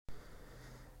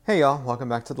Hey y'all, welcome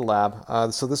back to the lab.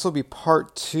 So this will be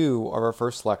part two of our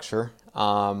first lecture.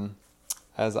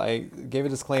 As I gave a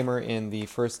disclaimer in the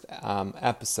first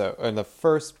episode, or in the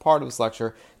first part of this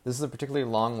lecture, this is a particularly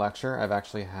long lecture. I've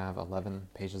actually have 11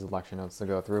 pages of lecture notes to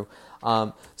go through.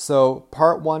 So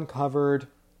part one covered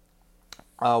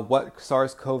what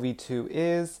SARS-CoV-2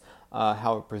 is,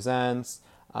 how it presents,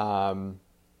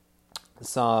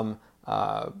 some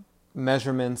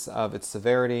measurements of its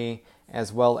severity,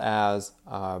 as well as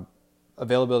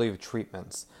availability of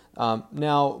treatments.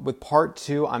 Now, with part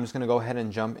two, I'm just going to go ahead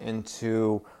and jump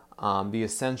into the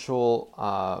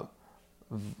essential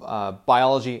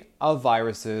biology of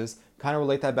viruses, kind of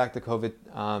relate that back to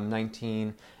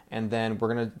COVID-19, and then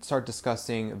we're going to start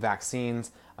discussing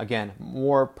vaccines, again,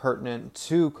 more pertinent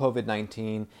to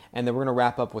COVID-19, and then we're going to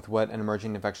wrap up with what an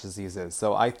emerging infectious disease is.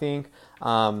 So I think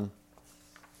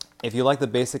if you like the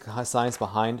basic science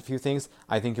behind a few things,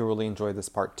 I think you'll really enjoy this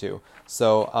part too.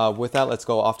 So with that, let's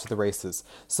go off to the races.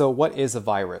 So what is a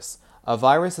virus? A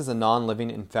virus is a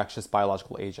non-living infectious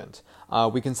biological agent.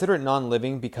 We consider it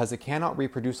non-living because it cannot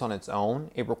reproduce on its own.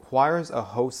 It requires a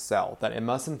host cell that it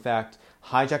must infect,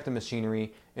 hijack the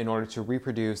machinery in order to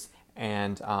reproduce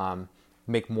and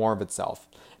make more of itself.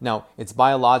 Now, it's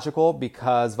biological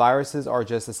because viruses are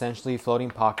just essentially floating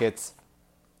pockets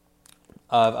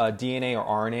of DNA or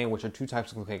RNA, which are two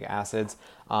types of nucleic acids.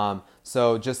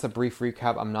 So just a brief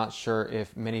recap, I'm not sure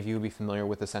if many of you would be familiar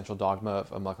with the central dogma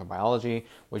of molecular biology,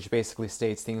 which basically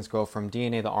states things go from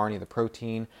DNA, the RNA, the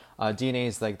protein. DNA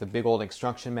is like the big old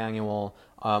instruction manual.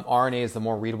 RNA is the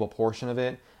more readable portion of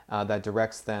it that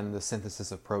directs then the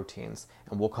synthesis of proteins.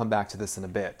 And we'll come back to this in a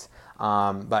bit.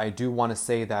 But I do want to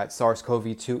say that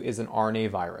SARS-CoV-2 is an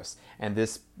RNA virus, and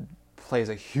this plays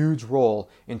a huge role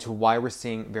into why we're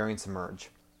seeing variants emerge.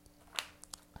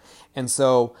 And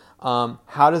so,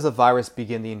 how does a virus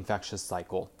begin the infectious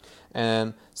cycle?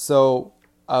 And so,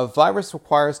 a virus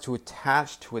requires to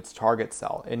attach to its target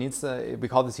cell. It needs to, we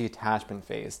call this the attachment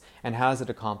phase. And how does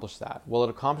it accomplish that? Well, it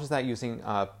accomplishes that using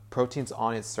proteins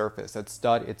on its surface that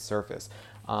stud its surface.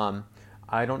 I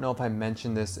don't know if I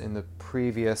mentioned this in the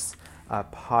previous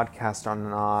podcast or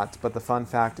not, but the fun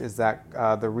fact is that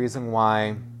the reason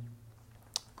why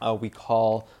we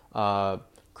call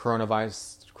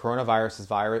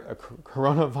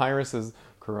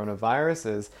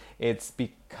coronaviruses, it's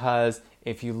because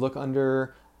if you look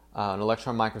under an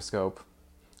electron microscope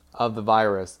of the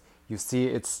virus, you see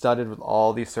it's studded with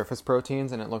all these surface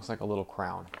proteins and it looks like a little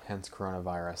crown, hence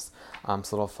coronavirus. So a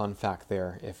little fun fact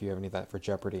there if you have any of that for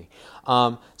Jeopardy.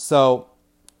 So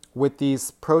with these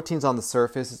proteins on the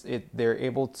surface, they're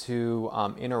able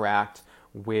to interact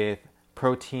with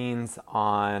proteins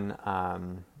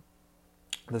on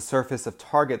the surface of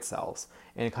target cells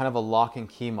in kind of a lock and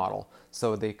key model.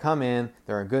 So they come in,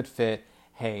 they're a good fit.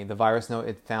 Hey, the virus knows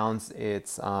it found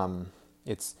its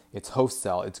host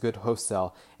cell, its good host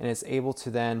cell, and it's able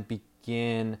to then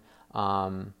begin.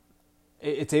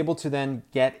 It's able to then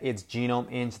get its genome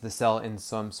into the cell in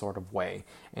some sort of way,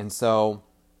 and so.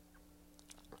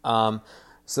 So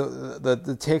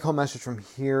the take-home message from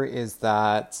here is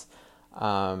that.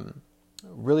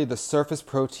 Really, the surface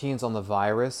proteins on the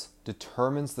virus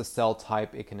determines the cell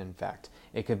type it can infect.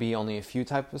 It could be only a few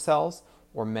types of cells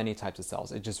or many types of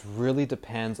cells. It just really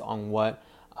depends on what,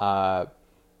 how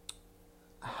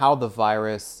the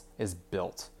virus is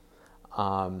built.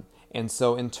 And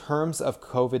so, in terms of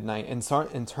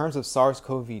COVID-19, in terms of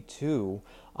SARS-CoV-2,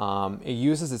 it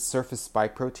uses its surface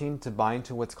spike protein to bind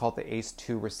to what's called the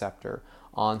ACE2 receptor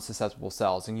on susceptible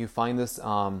cells, and you find this.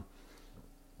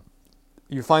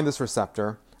 You find this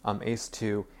receptor,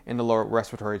 ACE2, in the lower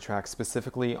respiratory tract,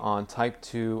 specifically on type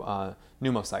 2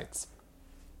 pneumocytes.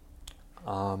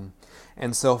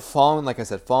 And so following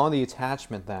the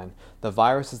attachment then, the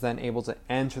virus is then able to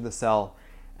enter the cell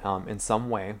in some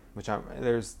way,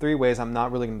 there's three ways. I'm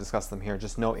not really going to discuss them here.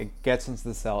 Just know it gets into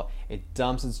the cell, it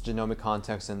dumps its genomic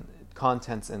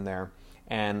contents in there,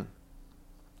 and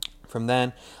from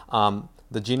then, the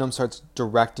genome starts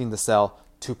directing the cell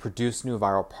to produce new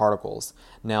viral particles.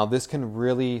 Now, this can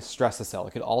really stress the cell.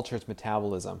 It could alter its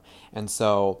metabolism. And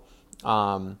so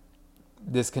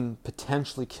this can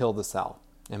potentially kill the cell.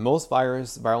 And most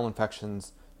viral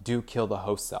infections do kill the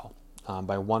host cell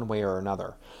by one way or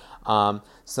another.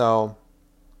 So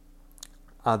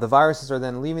the viruses are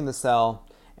then leaving the cell,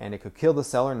 and it could kill the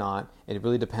cell or not. It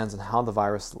really depends on how the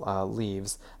virus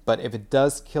leaves. But if it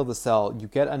does kill the cell, you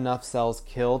get enough cells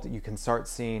killed, you can start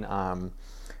seeing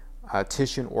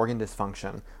tissue and organ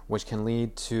dysfunction, which can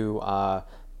lead to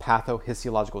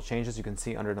pathohistological changes you can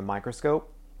see under the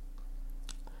microscope,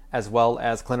 as well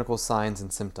as clinical signs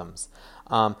and symptoms.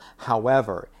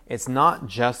 However, it's not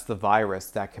just the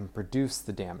virus that can produce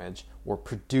the damage or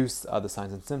produce the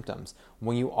signs and symptoms.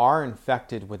 When you are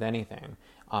infected with anything,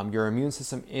 your immune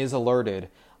system is alerted,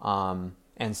 and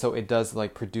so it does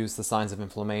like produce the signs of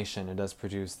inflammation. It does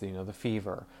produce the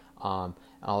fever, and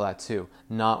all that too.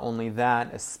 Not only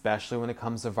that, especially when it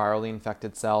comes to virally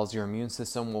infected cells, your immune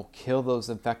system will kill those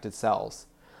infected cells.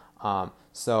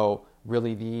 So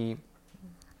really the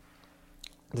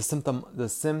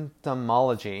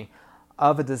symptomology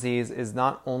of a disease is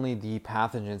not only the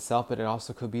pathogen itself, but it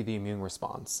also could be the immune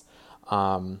response.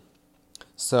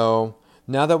 So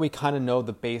now that we kind of know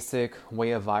the basic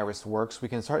way a virus works, we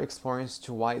can start exploring as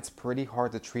to why it's pretty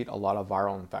hard to treat a lot of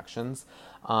viral infections.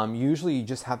 Usually you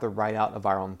just have to ride out a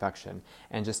viral infection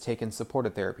and just take in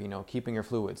supportive therapy, keeping your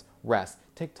fluids, rest,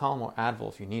 take Tylenol, Advil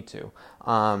if you need to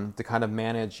kind of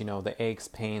manage, the aches,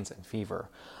 pains, and fever.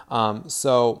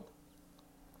 So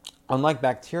unlike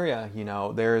bacteria,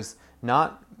 there's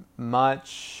not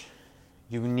much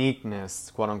uniqueness,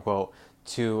 quote unquote,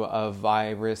 to a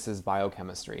virus's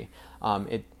biochemistry.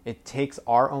 It takes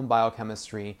our own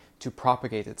biochemistry to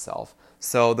propagate itself.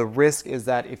 So the risk is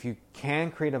that if you can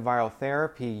create a viral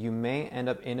therapy, you may end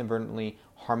up inadvertently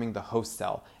harming the host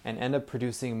cell and end up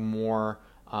producing more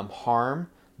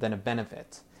harm than a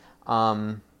benefit.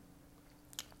 But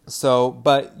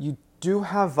you do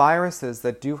have viruses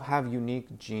that do have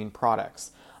unique gene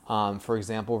products. For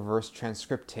example, reverse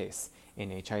transcriptase in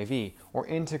HIV, or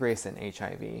integrase in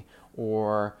HIV,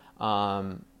 or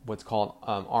what's called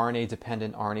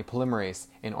RNA-dependent RNA polymerase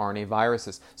in RNA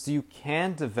viruses. So you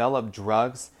can develop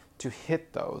drugs to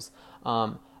hit those.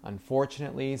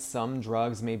 Unfortunately, some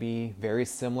drugs may be very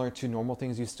similar to normal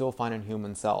things you still find in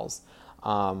human cells.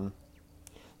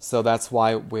 So that's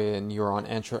why when you're on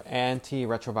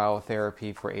antiretroviral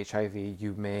therapy for HIV,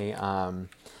 you may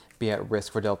be at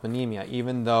risk for delpinemia,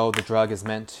 even though the drug is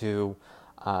meant to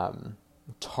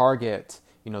target,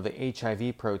 the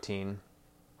HIV protein,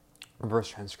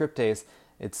 reverse transcriptase.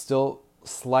 It's still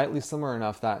slightly similar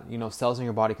enough that cells in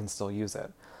your body can still use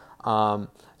it.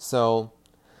 So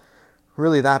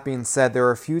really, that being said, there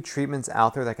are a few treatments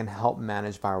out there that can help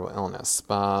manage viral illness.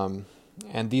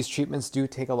 And these treatments do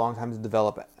take a long time to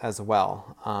develop as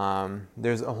well.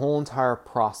 There's a whole entire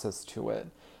process to it.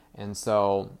 And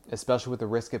so, especially with the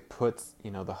risk it puts,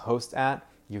 the host at,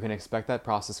 you can expect that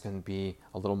process can be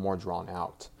a little more drawn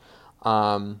out.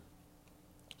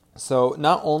 So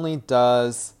not only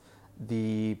does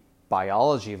the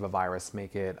biology of a virus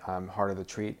make it harder to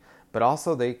treat, but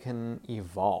also they can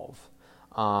evolve.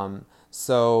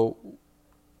 So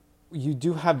you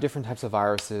do have different types of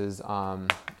viruses.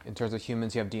 In terms of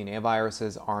humans, you have DNA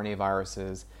viruses, RNA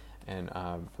viruses, and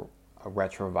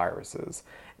retroviruses.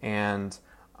 And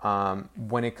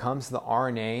when it comes to the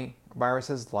RNA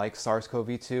viruses like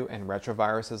SARS-CoV-2 and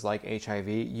retroviruses like HIV,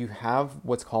 you have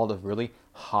what's called a really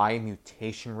high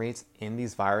mutation rates in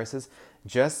these viruses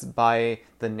just by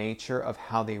the nature of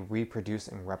how they reproduce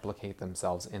and replicate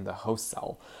themselves in the host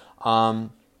cell.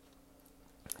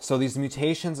 So these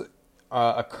mutations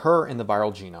occur in the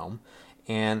viral genome,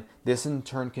 and this in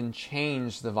turn can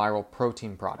change the viral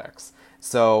protein products.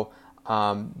 So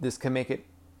this can make it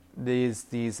these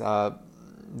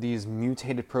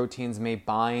mutated proteins may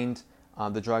bind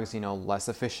the drugs, less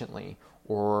efficiently,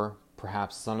 or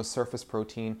perhaps it's on a surface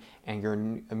protein, and your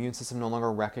immune system no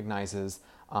longer recognizes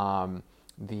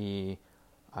the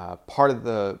part of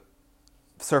the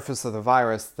surface of the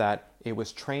virus that it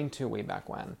was trained to way back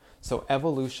when. So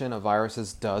evolution of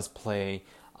viruses does play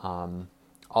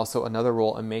also another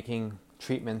role in making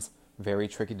treatments very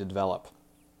tricky to develop.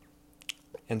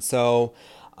 And so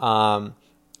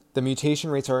the mutation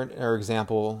rates are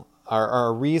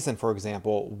a reason, for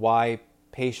example, why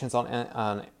patients on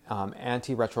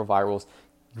antiretrovirals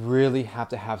really have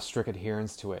to have strict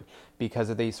adherence to it, because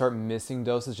if they start missing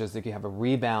dosages, they can have a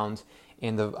rebound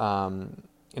in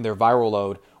their viral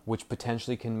load, which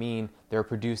potentially can mean they're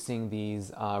producing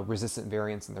these resistant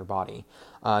variants in their body.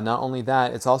 Not only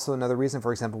that, it's also another reason,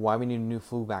 for example, why we need a new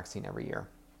flu vaccine every year,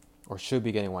 or should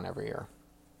be getting one every year.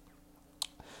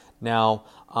 Now,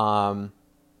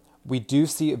 we do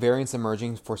see variants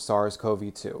emerging for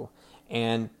SARS-CoV-2.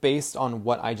 And based on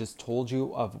what I just told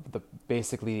you of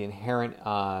basically the inherent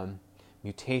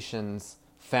mutations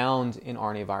found in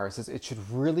RNA viruses, it should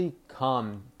really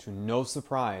come to no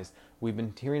surprise we've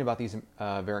been hearing about these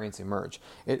variants emerge.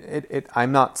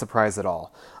 I'm not surprised at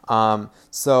all.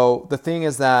 So the thing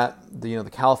is that the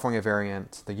California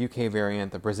variant, the UK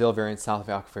variant, the Brazil variant, South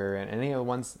Africa variant, any of the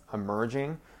ones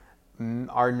emerging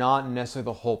are not necessarily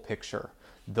the whole picture.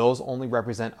 Those only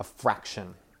represent a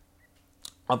fraction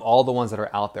of all the ones that are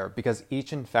out there, because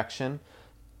each infection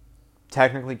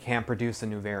technically can't produce a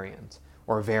new variant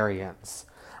or variants.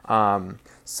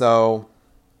 So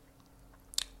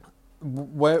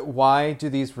why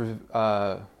does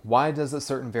a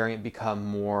certain variant become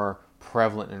more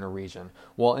prevalent in a region?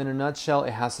 Well, in a nutshell,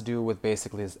 it has to do with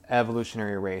basically this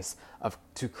evolutionary race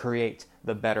to create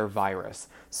the better virus.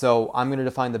 So I'm going to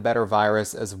define the better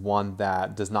virus as one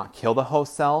that does not kill the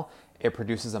host cell. It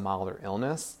produces a milder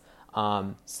illness.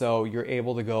 So you're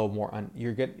able to go more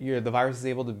the virus is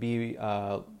able to be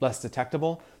less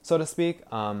detectable, so to speak,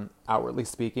 outwardly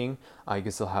speaking. You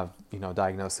can still have,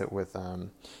 diagnose it with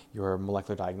your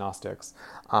molecular diagnostics.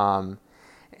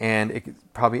 And it's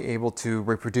probably able to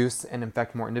reproduce and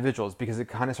infect more individuals because it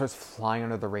kind of starts flying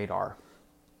under the radar.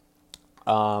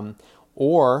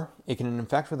 Or it can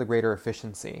infect with a greater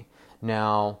efficiency.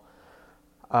 Now,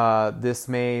 this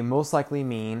may most likely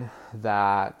mean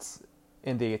that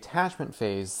in the attachment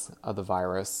phase of the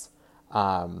virus,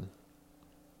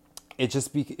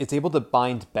 it's able to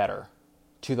bind better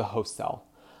to the host cell.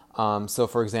 So,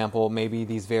 for example, maybe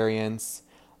these variants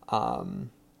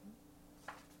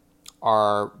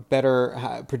are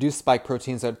better produced spike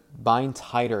proteins that bind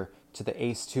tighter to the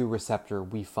ACE2 receptor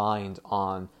we find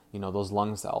on those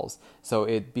lung cells. So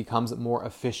it becomes more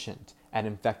efficient at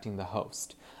infecting the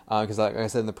host. Because like I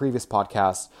said in the previous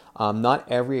podcast, not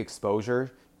every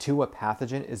exposure to a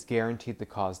pathogen is guaranteed to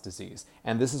cause disease.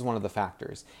 And this is one of the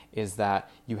factors, is that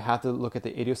you have to look at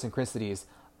the idiosyncrasies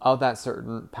of that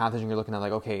certain pathogen you're looking at,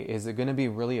 like, okay, is it going to be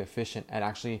really efficient at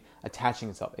actually attaching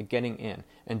itself, at getting in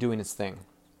and doing its thing?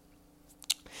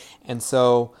 And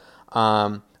so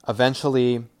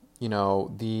eventually,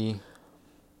 the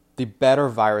better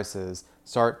viruses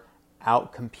start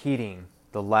out-competing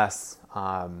the less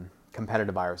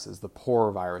competitive viruses, the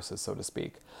poorer viruses, so to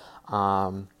speak.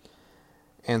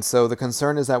 And so the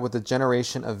concern is that with the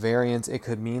generation of variants, it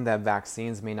could mean that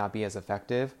vaccines may not be as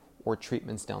effective or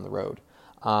treatments down the road.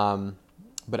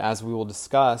 But as we will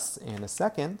discuss in a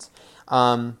second,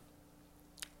 the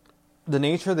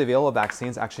nature of the available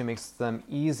vaccines actually makes them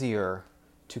easier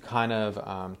to kind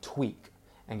of tweak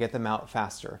and get them out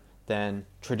faster than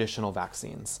traditional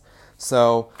vaccines.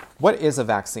 So what is a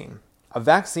vaccine? A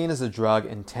vaccine is a drug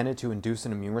intended to induce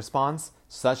an immune response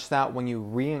such that when you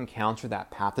re-encounter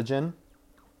that pathogen,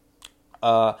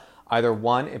 either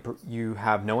one, you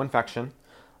have no infection,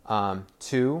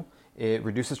 two, it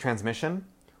reduces transmission,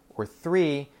 or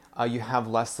three, you have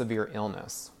less severe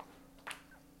illness.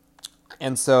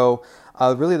 And so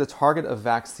really the target of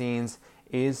vaccines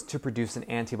is to produce an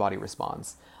antibody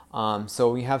response.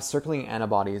 So we have circulating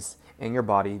antibodies in your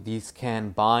body. These can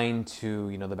bind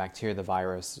to the bacteria, the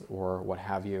virus, or what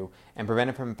have you, and prevent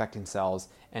it from infecting cells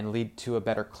and lead to a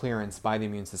better clearance by the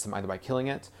immune system, either by killing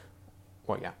it,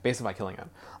 basically by killing it.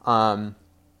 And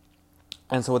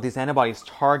so what these antibodies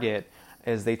target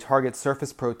is they target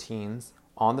surface proteins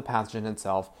on the pathogen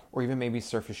itself, or even maybe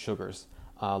surface sugars,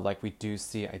 like we do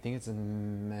see. I think it's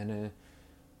in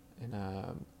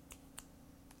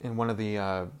one of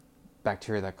the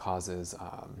bacteria that causes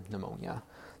pneumonia.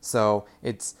 So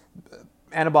it's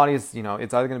antibodies.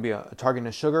 It's either going to be a targeting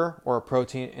a sugar or a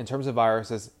protein. In terms of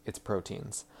viruses, it's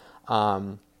proteins.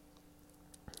 So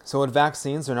with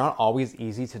vaccines, they're not always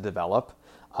easy to develop.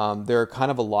 There are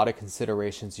kind of a lot of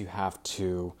considerations you have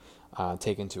to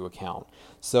take into account.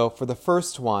 So for the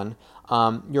first one,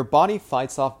 your body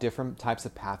fights off different types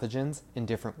of pathogens in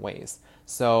different ways.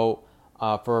 So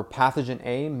for pathogen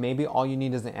A, maybe all you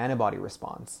need is an antibody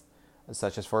response,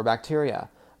 such as for a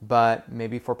bacteria. But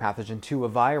maybe for pathogen 2, a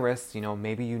virus,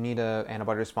 maybe you need an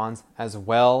antibody response as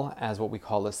well as what we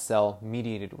call a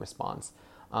cell-mediated response.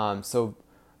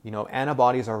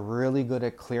 Antibodies are really good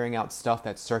at clearing out stuff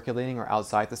that's circulating or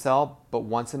outside the cell, but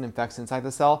once it infects inside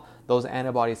the cell, those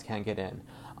antibodies can't get in.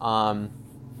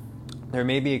 There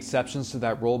may be exceptions to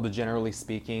that rule, but generally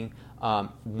speaking,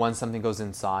 once something goes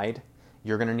inside,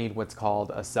 you're going to need what's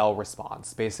called a cell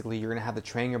response. Basically, you're going to have to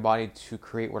train your body to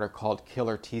create what are called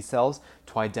killer T cells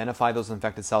to identify those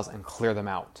infected cells and clear them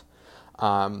out.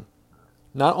 Not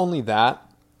only that,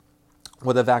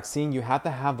 with a vaccine, you have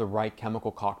to have the right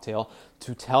chemical cocktail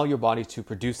to tell your body to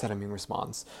produce that immune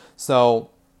response. So,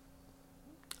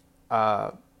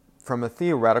 from a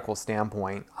theoretical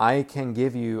standpoint, I can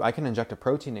inject a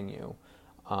protein in you,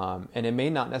 and it may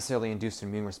not necessarily induce an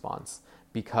immune response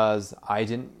because I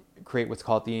didn't create what's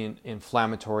called the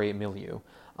inflammatory milieu.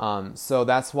 So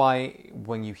that's why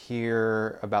when you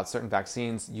hear about certain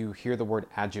vaccines, you hear the word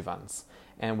adjuvants.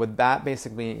 And what that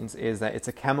basically means is that it's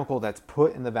a chemical that's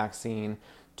put in the vaccine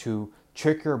to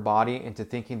trick your body into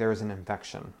thinking there is an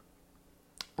infection.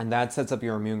 And that sets up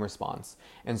your immune response.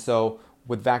 And so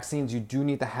with vaccines, you do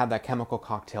need to have that chemical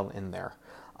cocktail in there.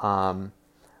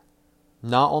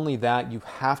 Not only that, you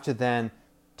have to then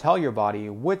tell your body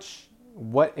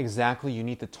what exactly you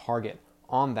need to target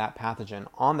on that pathogen,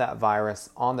 on that virus,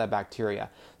 on that bacteria.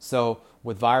 So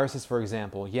with viruses, for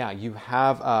example, yeah, you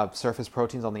have surface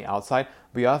proteins on the outside,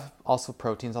 but you have also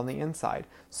proteins on the inside.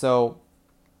 So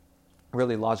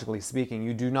really, logically speaking,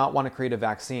 you do not want to create a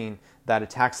vaccine that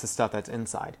attacks the stuff that's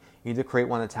inside. You need to create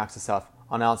one that attacks the stuff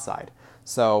on outside.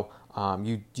 So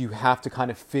you have to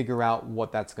kind of figure out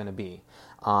what that's going to be.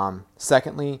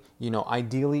 Secondly,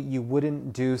 ideally you would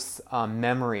induce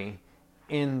memory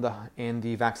in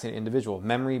the vaccinated individual.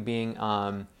 Memory being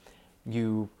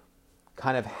you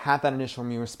kind of have that initial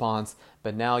immune response,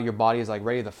 but now your body is like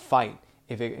ready to fight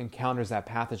if it encounters that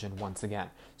pathogen once again.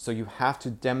 So you have to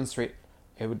demonstrate.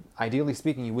 Ideally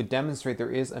speaking, you would demonstrate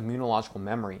there is immunological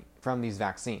memory from these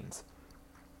vaccines.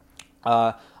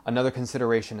 Another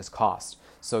consideration is cost.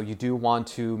 So you do want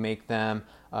to make them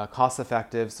cost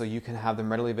effective so you can have them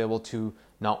readily available to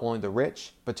not only the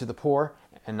rich, but to the poor,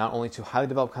 and not only to highly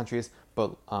developed countries,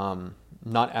 but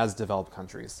not as developed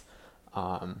countries.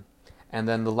 And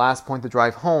then the last point to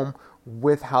drive home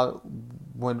with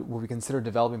when we consider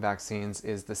developing vaccines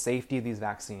is the safety of these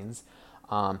vaccines,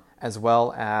 as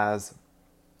well as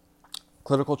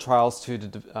clinical trials to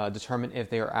determine if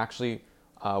they are actually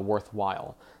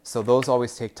worthwhile. So those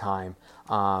always take time.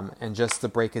 And just to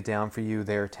break it down for you,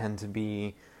 there tend to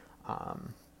be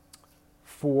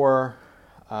 4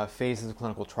 phases of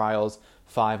clinical trials,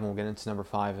 5, and we'll get into number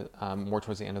 5 more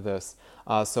towards the end of this.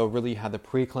 So really you have the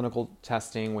preclinical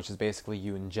testing, which is basically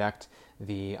you inject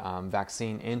the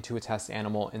vaccine into a test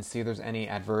animal and see if there's any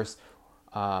adverse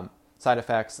side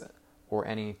effects or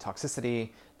any toxicity.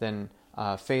 Then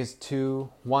phase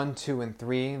 1, 2, and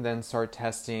 3, then start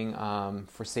testing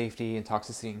for safety and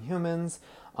toxicity in humans,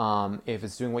 if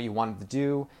it's doing what you want it to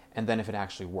do, and then if it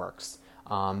actually works.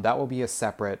 That will be a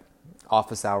separate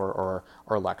office hour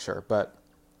or lecture, but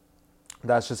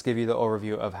that's just give you the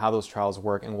overview of how those trials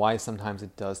work and why sometimes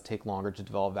it does take longer to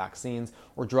develop vaccines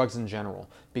or drugs in general,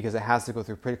 because it has to go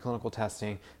through preclinical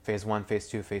testing, phase 1, phase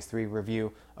 2, phase 3,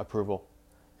 review, approval,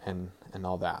 and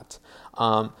all that.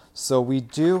 So we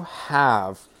do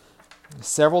have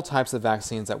several types of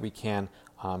vaccines that we can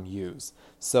use.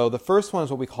 So the first one is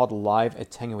what we call the live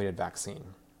attenuated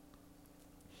vaccine.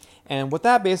 And what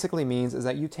that basically means is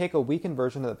that you take a weakened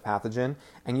version of the pathogen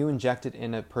and you inject it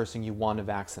in a person you want to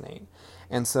vaccinate.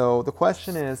 And so the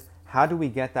question is, how do we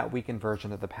get that weakened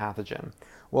version of the pathogen?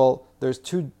 Well, there's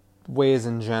 2 ways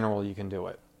in general you can do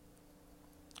it.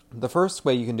 The first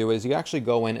way you can do it is you actually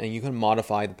go in and you can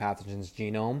modify the pathogen's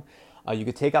genome. You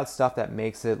could take out stuff that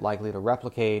makes it likely to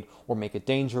replicate or make it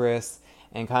dangerous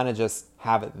and kind of just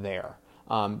have it there.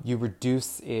 You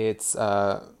reduce its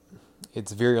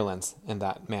virulence in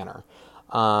that manner.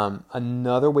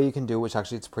 Another way you can do it, which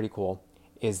actually it's pretty cool,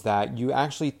 is that you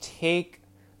actually take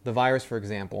the virus, for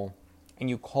example, and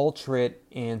you culture it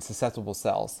in susceptible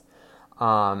cells.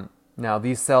 Now,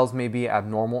 these cells may be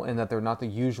abnormal in that they're not the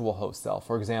usual host cell.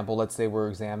 For example, let's say we're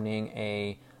examining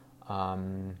a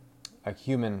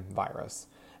human virus,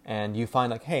 and you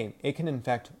find like, hey, it can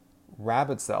infect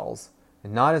rabbit cells,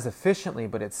 not as efficiently,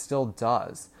 but it still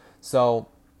does. So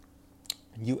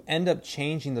you end up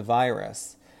changing the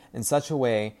virus in such a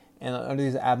way, and under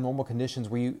these abnormal conditions,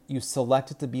 where you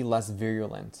select it to be less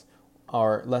virulent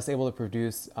or less able to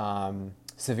produce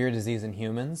severe disease in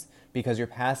humans, because you're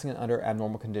passing it under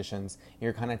abnormal conditions.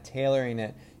 You're kind of tailoring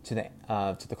it to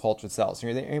the cultured cells. So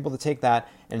you're able to take that,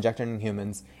 inject it in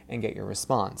humans, and get your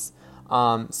response.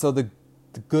 So the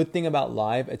good thing about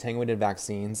live attenuated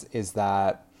vaccines is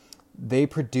that they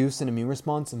produce an immune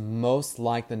response most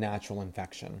like the natural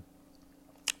infection.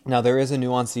 Now, there is a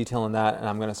nuanced detail in that, and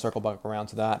I'm going to circle back around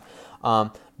to that.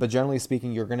 But generally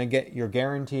speaking, you're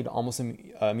guaranteed almost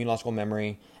immunological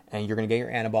memory, and you're going to get your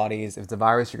antibodies. If it's a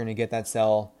virus, you're going to get that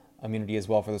cell immunity as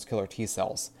well for those killer T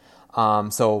cells.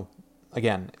 So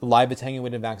again, live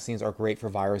attenuated vaccines are great for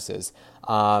viruses.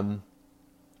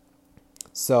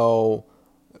 So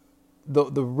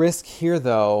the risk here,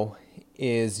 though,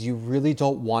 is you really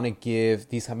don't want to give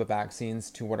these type of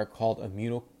vaccines to what are called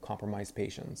immunocompromised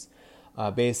patients.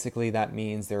 Basically, that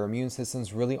means their immune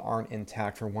systems really aren't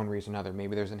intact for one reason or another.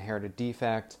 Maybe there's an inherited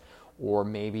defect, or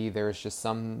maybe there's just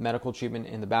some medical treatment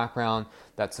in the background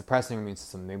that's suppressing their immune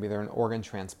system. Maybe they're an organ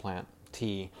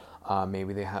transplantee.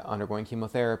 Maybe they have undergoing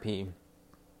chemotherapy.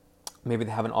 Maybe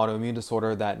they have an autoimmune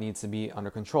disorder that needs to be under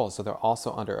control, so they're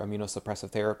also under immunosuppressive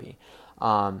therapy.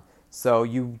 So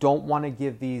you don't want to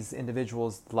give these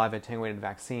individuals live attenuated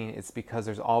vaccine. It's because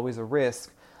there's always a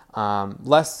risk,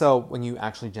 less so when you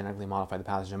actually genetically modify the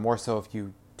pathogen, more so if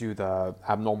you do the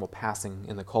abnormal passing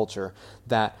in the culture,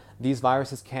 that these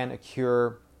viruses can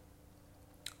occur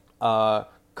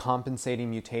compensating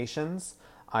mutations,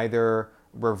 either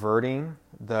reverting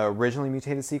the originally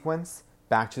mutated sequence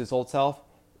back to its old self,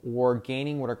 or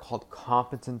gaining what are called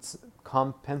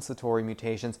compensatory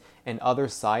mutations in other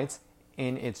sites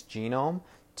in its genome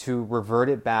to revert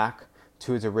it back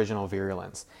to its original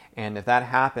virulence. And if that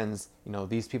happens,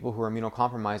 these people who are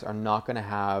immunocompromised are not going to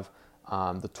have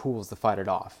the tools to fight it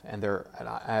off, and they're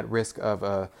at risk of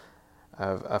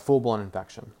a full-blown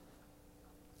infection.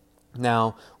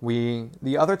 Now,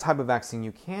 the other type of vaccine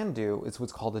you can do is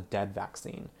what's called a dead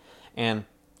vaccine, and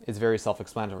it's very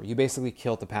self-explanatory. You basically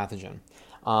kill the pathogen,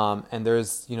 and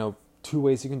there's two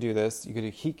ways you can do this. You could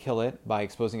heat kill it by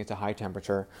exposing it to high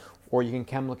temperature, or you can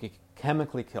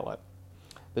chemically kill it.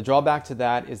 The drawback to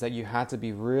that is that you have to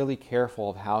be really careful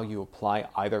of how you apply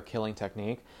either killing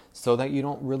technique so that you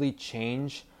don't really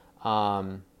change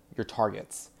your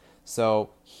targets.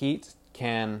 So heat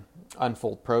can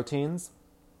unfold proteins,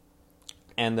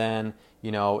 and then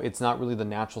it's not really the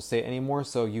natural state anymore,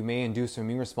 so you may induce an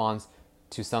immune response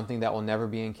to something that will never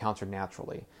be encountered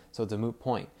naturally. So it's a moot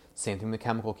point. Same thing with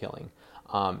chemical killing.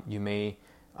 You may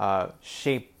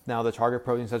shape now the target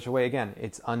protein in such a way, again,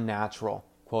 it's unnatural,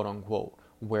 quote unquote,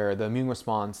 where the immune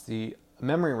response, the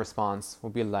memory response will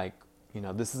be like,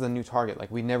 this is a new target, like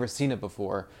we've never seen it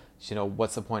before,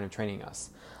 what's the point of training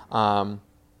us?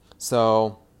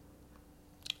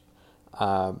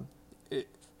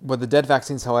 With the dead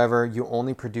vaccines, however, you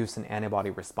only produce an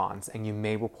antibody response, and you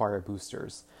may require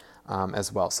boosters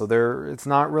as well. So it's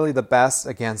not really the best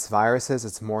against viruses,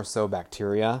 it's more so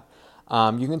bacteria.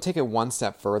 You can take it one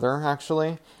step further,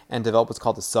 actually, and develop what's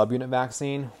called a subunit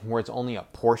vaccine, where it's only a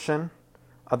portion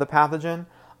of the pathogen.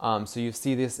 So you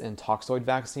see this in toxoid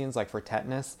vaccines, like for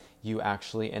tetanus. You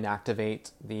actually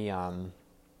inactivate the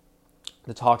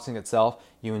toxin itself,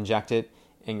 you inject it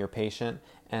in your patient,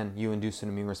 and you induce an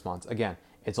immune response. Again,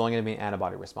 it's only going to be an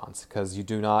antibody response because you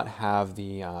do not have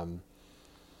the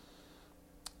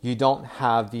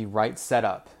right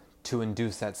setup to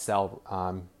induce that cell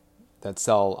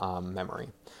memory,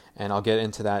 and I'll get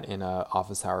into that in an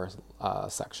office hours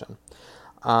section.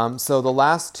 So the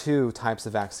last two types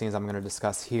of vaccines I'm going to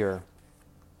discuss here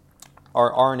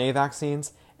are RNA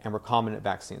vaccines and recombinant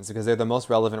vaccines, because they're the most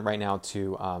relevant right now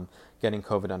to getting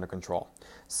COVID under control.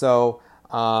 So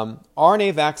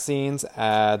RNA vaccines,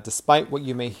 despite what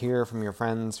you may hear from your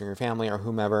friends or your family or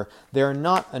whomever, they're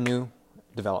not a new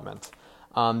development.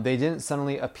 They didn't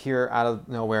suddenly appear out of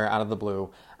nowhere, out of the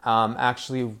blue.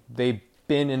 Actually, they've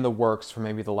been in the works for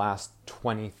maybe the last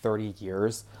 20, 30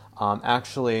 years.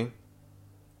 Actually,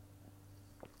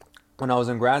 when I was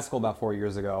in grad school about 4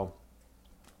 years ago,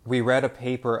 we read a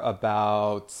paper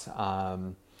about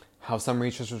how some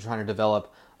researchers were trying to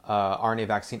develop RNA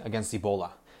vaccine against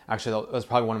Ebola. Actually, that was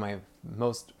probably one of my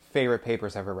most favorite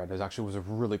papers I've ever read. It was a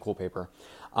really cool paper.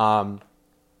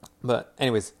 But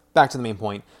anyways, back to the main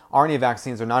point. RNA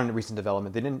vaccines are not in recent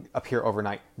development. They didn't appear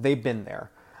overnight. They've been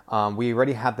there. We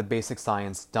already had the basic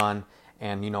science done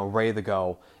and, ready to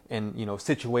go in,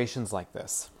 situations like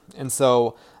this. And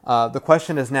so the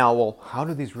question is now, well, how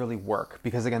do these really work?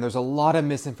 Because again, there's a lot of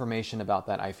misinformation about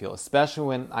that, I feel, especially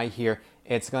when I hear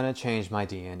it's going to change my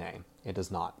DNA. It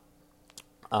does not.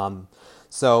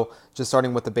 So just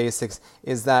starting with the basics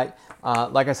is that,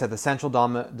 like I said, the central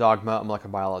dogma of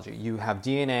molecular biology, you have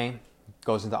DNA,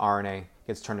 goes into RNA,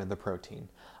 gets turned into protein.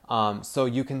 So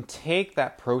you can take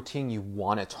that protein you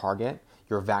want to target,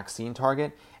 your vaccine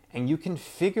target, and you can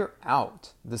figure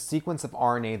out the sequence of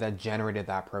RNA that generated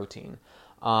that protein.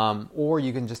 Or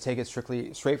you can just take it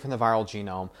straight from the viral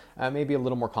genome. Maybe a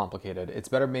little more complicated. It's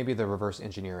better maybe to reverse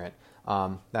engineer it.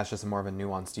 That's just more of a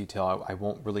nuanced detail I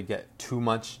won't really get too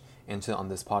much into on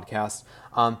this podcast.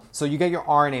 So you get your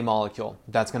RNA molecule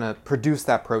that's going to produce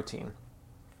that protein.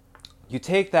 You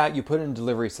take that, you put it in a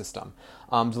delivery system.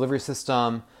 Delivery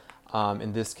system,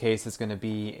 in this case, is going to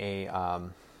be a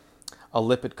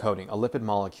lipid coating, a lipid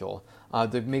molecule,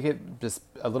 to make it just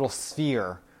a little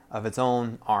sphere of its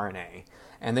own RNA.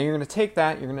 And then you're going to take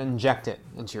that, you're going to inject it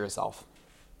into yourself.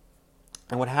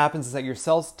 And what happens is that your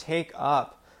cells take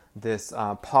up this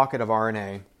pocket of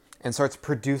RNA and starts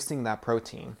producing that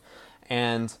protein.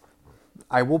 And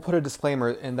I will put a disclaimer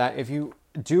in that if you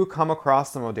do come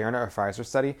across the Moderna or Pfizer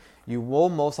study, you will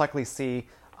most likely see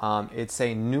it's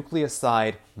a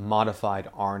nucleoside modified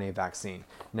RNA vaccine.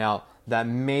 Now, that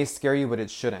may scare you, but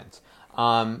it shouldn't.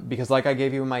 Because like I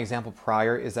gave you in my example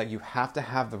prior, is that you have to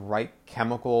have the right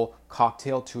chemical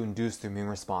cocktail to induce the immune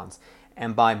response.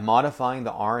 And by modifying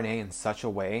the RNA in such a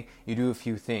way, you do a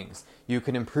few things. You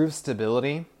can improve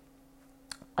stability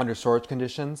under storage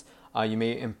conditions. You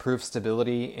may improve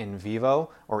stability in vivo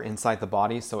or inside the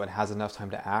body so it has enough time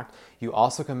to act. You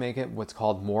also can make it what's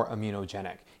called more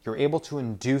immunogenic. You're able to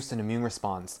induce an immune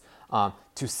response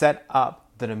to set up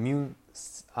the immune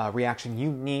reaction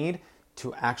you need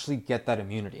to actually get that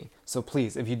immunity. So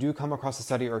please, if you do come across a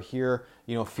study or hear,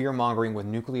 fear mongering with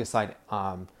nucleoside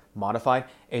modified,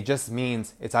 it just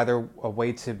means it's either a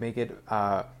way to make it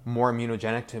more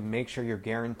immunogenic to make sure you're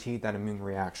guaranteed that immune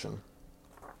reaction.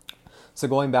 So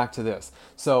going back to this,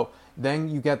 so then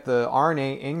you get the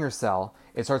RNA in your cell,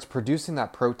 it starts producing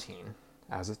that protein,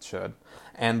 as it should,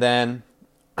 and then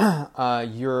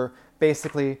your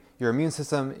immune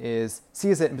system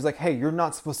sees it and is like, hey, you're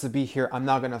not supposed to be here. I'm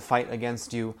not going to fight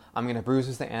against you. I'm going to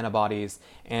bruise the antibodies.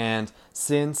 And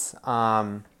since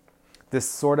this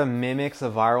sort of mimics a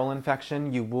viral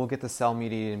infection, you will get the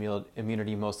cell-mediated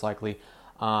immunity most likely.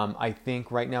 I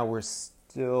think right now we're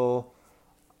still...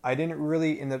 I didn't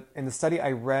really, in the study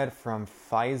I read from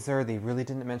Pfizer, they really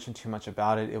didn't mention too much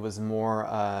about it. It was more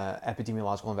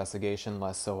epidemiological investigation,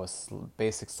 less so a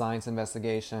basic science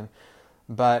investigation.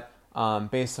 But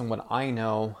based on what I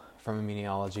know from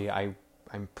immunology,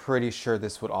 I'm pretty sure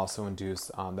this would also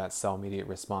induce that cell-mediated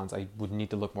response. I would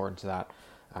need to look more into that,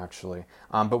 actually.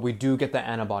 But we do get the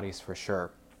antibodies for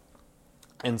sure.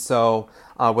 And so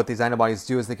what these antibodies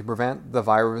do is they can prevent the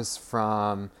virus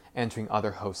from entering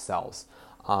other host cells.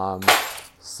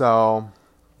 Sorry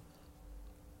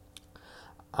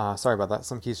about that.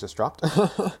 Some keys just dropped.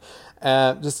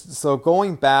 So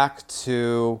going back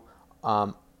to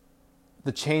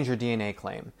the change your DNA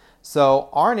claim. So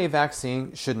RNA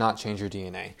vaccine should not change your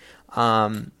DNA.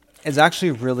 It's actually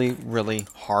really, really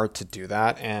hard to do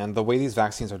that. And the way these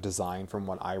vaccines are designed, from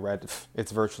what I read,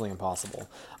 it's virtually impossible.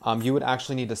 You would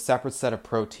actually need a separate set of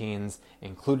proteins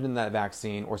included in that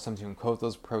vaccine or something to encode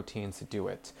those proteins to do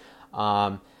it.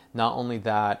 Not only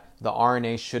that, the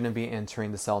RNA shouldn't be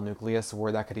entering the cell nucleus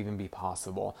where that could even be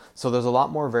possible. So there's a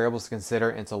lot more variables to consider,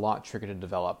 and it's a lot trickier to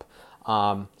develop.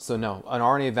 So no, an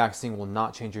RNA vaccine will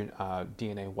not change your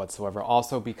DNA whatsoever.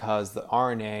 Also because the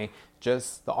RNA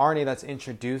that's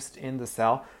introduced in the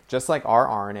cell, just like our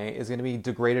RNA, is going to be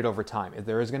degraded over time.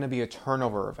 There is going to be a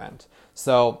turnover event.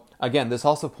 So again, this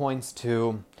also points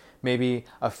to maybe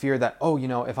a fear that,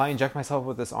 if I inject myself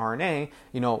with this RNA,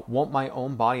 won't my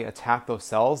own body attack those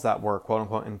cells that were quote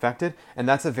unquote infected? And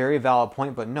that's a very valid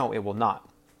point, but no, it will not.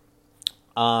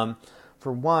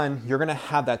 For one, you're going to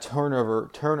have that turnover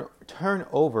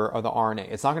of the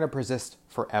RNA. It's not going to persist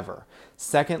forever.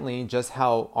 Secondly, just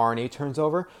how RNA turns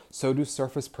over, so do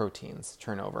surface proteins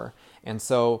turn over. And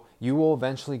so you will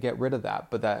eventually get rid of that,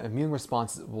 but that immune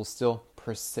response will still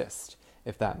persist,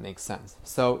 if that makes sense.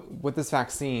 So with this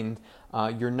vaccine,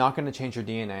 you're not going to change your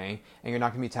DNA, and you're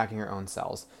not going to be attacking your own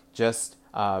cells. Just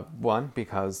one,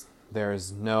 because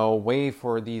there's no way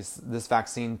for this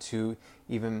vaccine to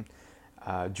even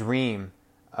dream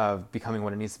of becoming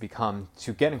what it needs to become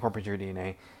to get incorporated into your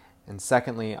DNA. And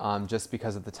secondly, just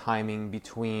because of the timing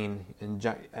between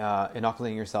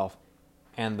inoculating yourself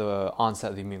and the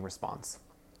onset of the immune response.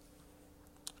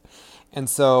 And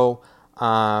so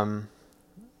now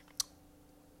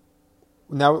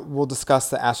we'll discuss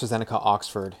the AstraZeneca,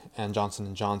 Oxford, and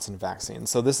Johnson & Johnson vaccine.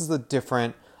 So this is a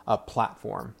different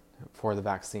platform for the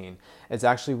vaccine. It's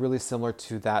actually really similar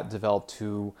to that developed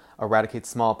to eradicate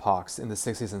smallpox in the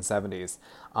 60s and 70s.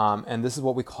 And this is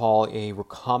what we call a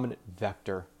recombinant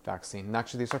vector vaccine. And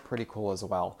actually, these are pretty cool as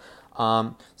well.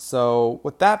 So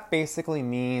what that basically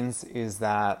means is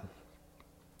that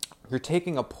you're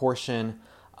taking a portion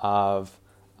of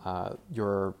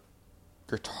your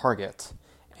target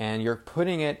and you're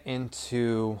putting it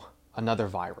into another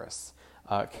virus,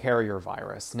 carrier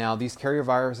virus. Now, these carrier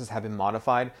viruses have been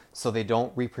modified so they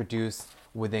don't reproduce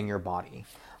within your body.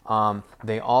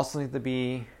 They also need to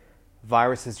be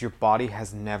viruses your body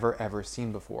has never ever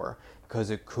seen before, because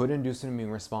it could induce an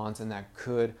immune response, and it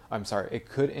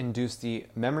could induce the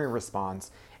memory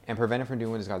response and prevent it from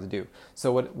doing what it's got to do.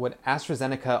 So what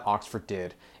AstraZeneca Oxford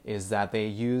did is that they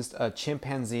used a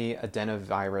chimpanzee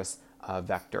adenovirus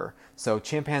vector. So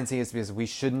chimpanzee is because we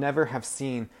should never have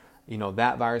seen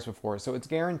that virus before, so it's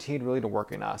guaranteed really to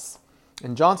work in us.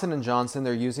 In Johnson & Johnson,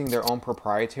 they're using their own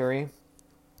proprietary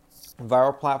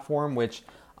viral platform, which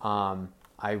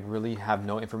I really have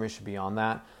no information beyond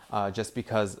that, just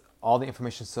because all the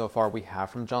information so far we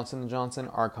have from Johnson & Johnson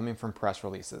are coming from press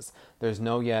releases. There's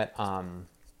no yet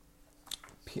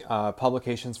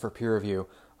publications for peer review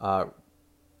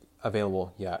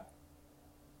available yet.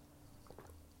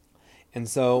 And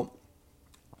so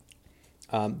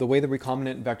the way the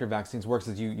recombinant vector vaccines works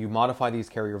is you modify these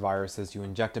carrier viruses, you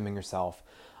inject them in yourself.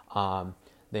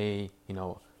 They,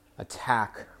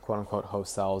 attack quote unquote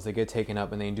host cells. They get taken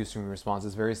up and they induce immune response.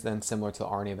 It's very then similar to the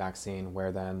RNA vaccine,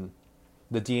 where then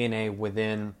the DNA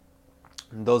within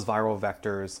those viral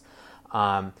vectors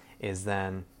is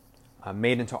then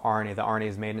made into RNA. The RNA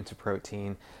is made into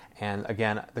protein. And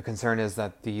again, the concern is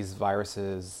that these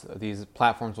viruses, these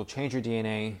platforms will change your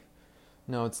DNA.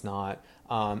 No, it's not.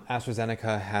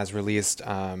 AstraZeneca has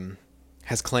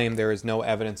claimed there is no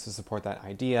evidence to support that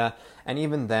idea. And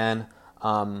even then,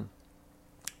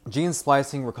 gene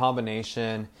splicing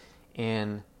recombination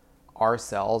in our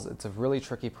cells, it's a really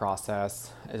tricky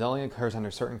process. It only occurs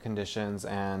under certain conditions,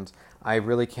 and I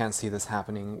really can't see this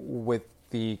happening with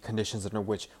the conditions under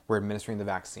which we're administering the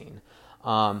vaccine.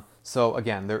 So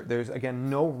again, there's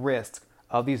no risk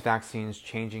of these vaccines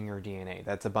changing your DNA.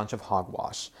 That's a bunch of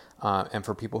hogwash, and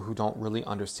for people who don't really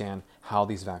understand how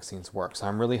these vaccines work. So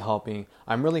I'm really hoping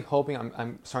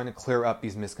I'm starting to clear up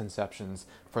these misconceptions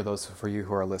for you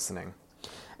who are listening.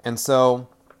 And so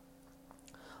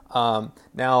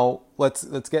now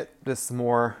let's get this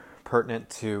more pertinent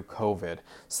to COVID.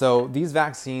 So these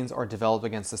vaccines are developed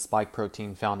against the spike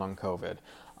protein found on COVID.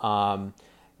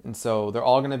 And so they're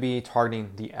all going to be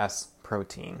targeting the S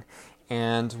protein.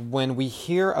 And when we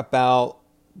hear about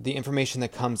the information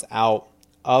that comes out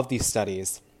of these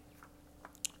studies,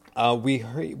 we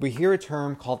hear a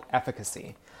term called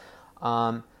efficacy.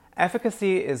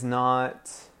 Efficacy is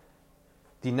not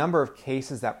the number of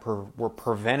cases that were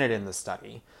prevented in the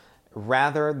study.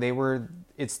 Rather,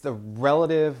 it's the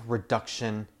relative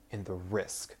reduction in the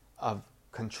risk of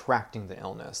contracting the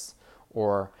illness,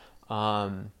 or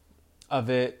of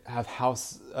a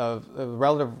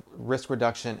relative risk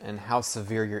reduction and how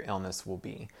severe your illness will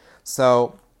be.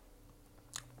 So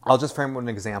I'll just frame it with an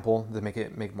example to make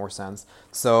it make more sense.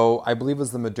 So I believe it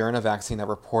was the Moderna vaccine that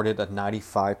reported a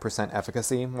 95%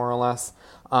 efficacy, more or less,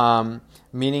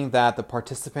 meaning that the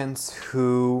participants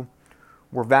who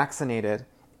were vaccinated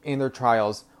in their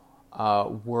trials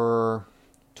were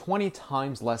 20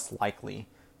 times less likely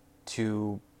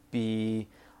to be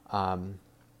COVID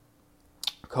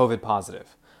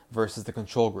positive versus the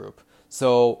control group.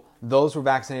 So those who were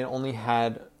vaccinated only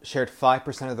shared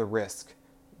 5% of the risk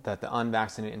that the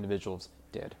unvaccinated individuals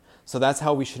did. So that's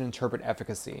how we should interpret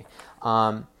efficacy.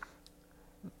 But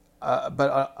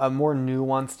a more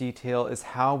nuanced detail is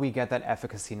how we get that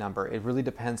efficacy number. It really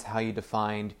depends how you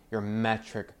defined your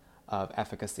metric of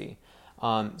efficacy.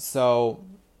 So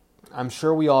I'm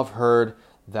sure we all have heard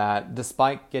that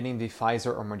despite getting the Pfizer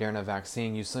or Moderna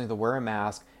vaccine, you still need to wear a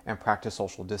mask and practice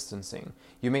social distancing.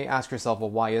 You may ask yourself,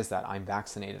 well, why is that? I'm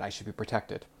vaccinated. I should be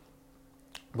protected.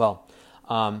 Well,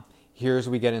 here's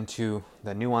where we get into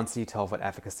the nuanced detail of what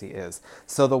efficacy is.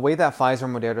 So the way that Pfizer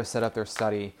and Moderna set up their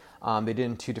study, they did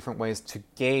in two different ways to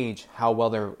gauge how well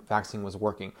their vaccine was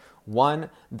working. One,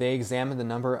 they examined the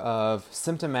number of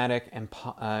symptomatic and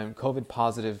COVID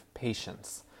positive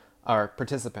patients or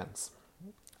participants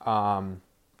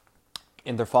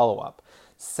in their follow-up.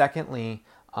 Secondly,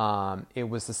 it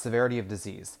was the severity of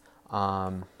disease.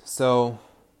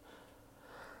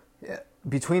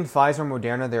 Between Pfizer and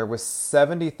Moderna, there was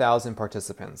 70,000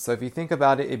 participants. So if you think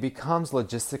about it, it becomes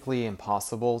logistically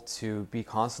impossible to be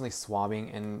constantly swabbing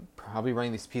and probably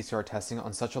running these PCR testing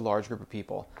on such a large group of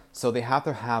people. So they have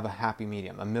to have a happy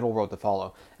medium, a middle road to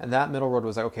follow. And that middle road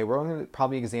was like, okay, we're going to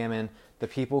probably examine the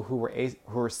people who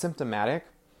were symptomatic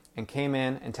and came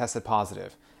in and tested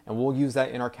positive. And we'll use that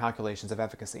in our calculations of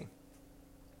efficacy.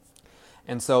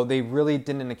 And so they really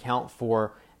didn't account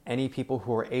for any people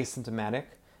who were asymptomatic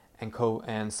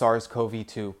and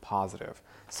SARS-CoV-2 positive.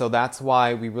 So that's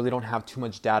why we really don't have too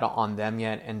much data on them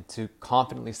yet, and to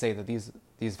confidently say that these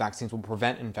vaccines will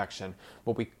prevent infection.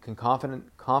 But we can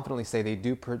confidently say they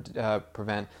do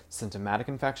prevent symptomatic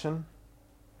infection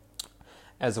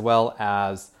as well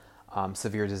as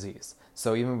severe disease.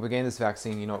 So even when we gain this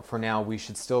vaccine, for now we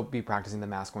should still be practicing the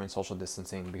mask wearing, social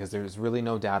distancing, because there's really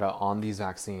no data on these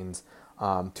vaccines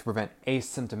to prevent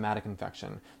asymptomatic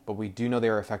infection. But we do know they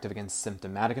are effective against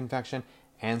symptomatic infection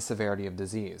and severity of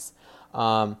disease.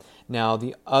 Now,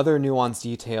 the other nuanced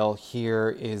detail here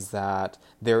is that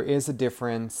there is a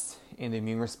difference in the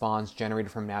immune response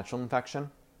generated from natural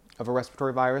infection of a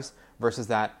respiratory virus versus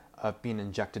that of being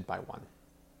injected by one.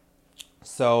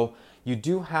 So you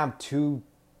do have two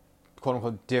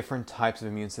quote-unquote different types of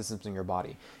immune systems in your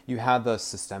body. You have the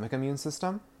systemic immune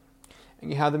system and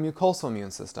you have the mucosal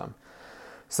immune system.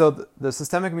 So the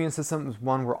systemic immune system is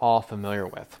one we're all familiar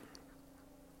with.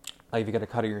 Like if you get a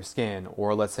cut of your skin,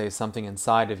 or let's say something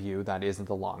inside of you that isn't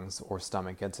the lungs or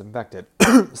stomach gets infected.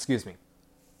 Excuse me.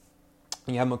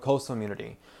 And you have mucosal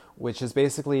immunity, which is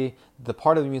basically the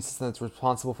part of the immune system that's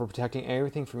responsible for protecting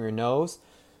everything from your nose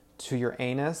to your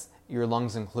anus your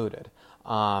lungs included,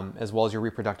 as well as your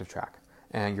reproductive tract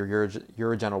and your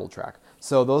urogenital tract.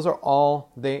 So those are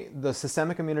all, the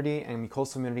systemic immunity and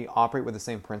mucosal immunity operate with the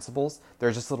same principles.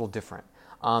 They're just a little different.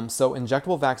 So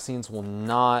injectable vaccines will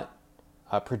not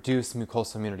produce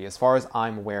mucosal immunity, as far as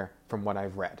I'm aware from what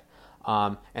I've read,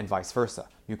 and vice versa.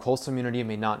 Mucosal immunity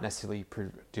may not necessarily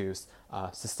produce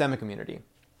systemic immunity.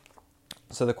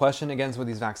 So the question again is with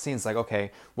these vaccines, like,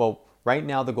 okay, well, right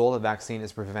now the goal of the vaccine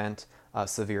is prevent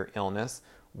severe illness,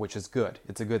 which is good.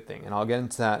 It's a good thing. And I'll get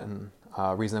into that and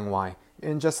reasoning why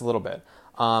in just a little bit.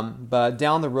 But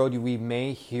down the road, we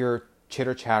may hear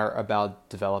chitter chatter about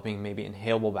developing maybe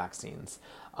inhalable vaccines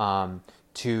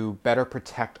to better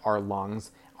protect our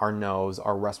lungs, our nose,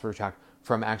 our respiratory tract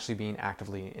from actually being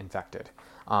actively infected.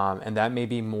 And that may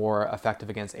be more effective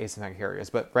against asymptomatic carriers.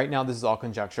 But right now, this is all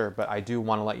conjecture, but I do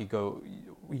want to let you go.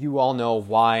 You all know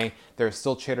why there's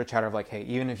still chitter chatter of like, hey,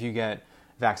 even if you get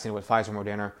vaccinated with Pfizer or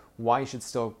Moderna, why you should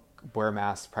still wear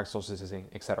masks, practice social distancing,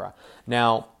 etc.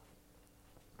 Now,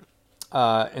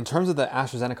 in terms of the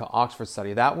AstraZeneca-Oxford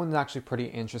study, that one's actually pretty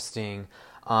interesting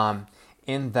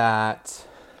in that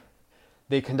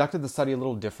they conducted the study a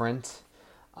little different,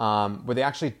 where they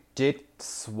actually did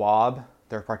swab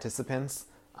their participants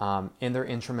in their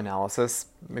interim analysis,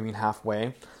 maybe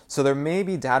halfway. So there may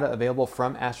be data available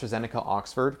from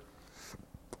AstraZeneca-Oxford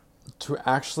to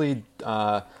actually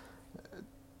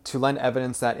to lend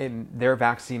evidence that their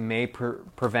vaccine may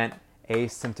prevent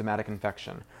asymptomatic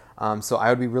infection. So I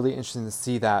would be really interested to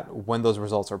see that when those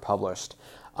results are published.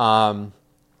 And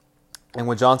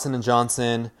with Johnson &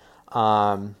 Johnson,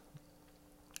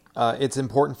 it's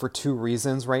important for two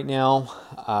reasons right now.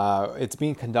 It's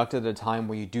being conducted at a time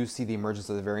where you do see the emergence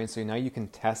of the variant, so now you can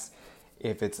test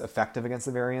if it's effective against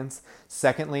the variants.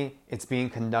 Secondly, it's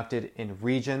being conducted in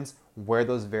regions where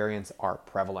those variants are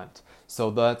prevalent.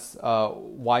 So that's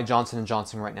why Johnson &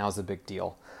 Johnson right now is a big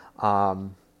deal.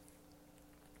 And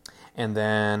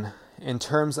then in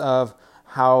terms of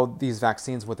how these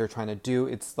vaccines, what they're trying to do,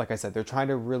 it's like I said, they're trying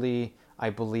to really, I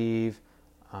believe,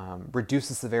 reduce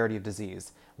the severity of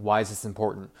disease. Why is this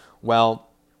important? Well,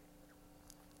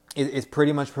 it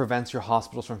pretty much prevents your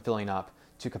hospitals from filling up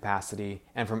to capacity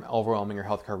and from overwhelming your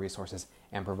healthcare resources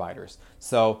and providers.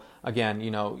 So again,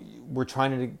 we're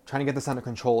trying to get this under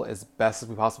control as best as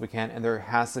we possibly can, and there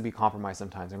has to be compromise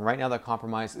sometimes. And right now, that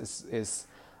compromise is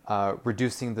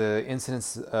reducing the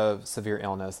incidence of severe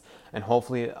illness, and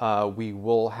hopefully we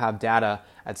will have data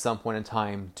at some point in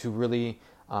time to really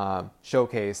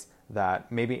showcase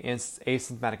that maybe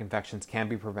asymptomatic infections can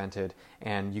be prevented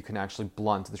and you can actually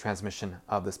blunt the transmission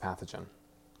of this pathogen.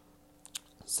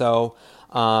 So,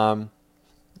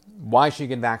 why should you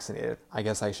get vaccinated? I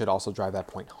guess I should also drive that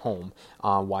point home.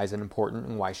 Why is it important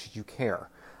and why should you care?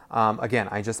 Again,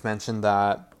 I just mentioned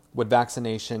that with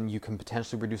vaccination, you can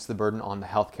potentially reduce the burden on the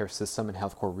healthcare system and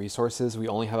healthcare resources. We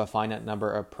only have a finite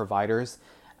number of providers,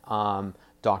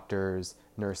 doctors,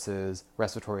 nurses,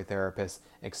 respiratory therapists,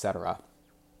 etc.,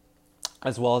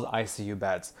 as well as ICU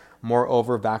beds.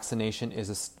 Moreover, vaccination is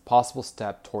a possible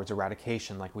step towards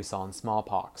eradication, like we saw in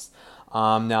smallpox.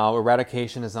 Now,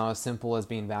 eradication is not as simple as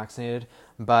being vaccinated,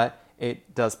 but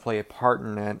it does play a part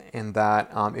in it, in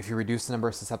that if you reduce the number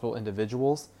of susceptible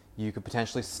individuals, you could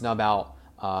potentially snub out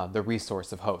the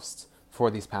resource of hosts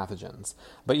for these pathogens.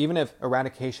 But even if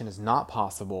eradication is not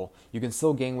possible, you can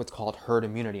still gain what's called herd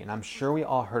immunity. And I'm sure we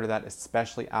all heard of that,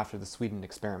 especially after the Sweden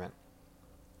experiment,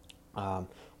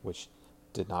 which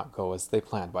did not go as they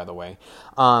planned, by the way.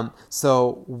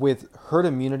 So with herd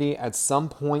immunity, at some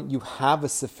point you have a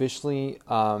sufficiently,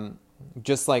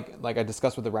 just like I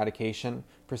discussed with the eradication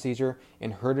procedure,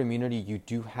 in herd immunity you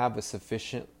do have a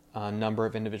sufficient number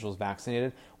of individuals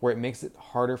vaccinated where it makes it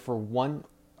harder for one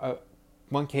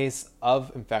case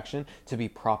of infection to be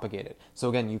propagated. So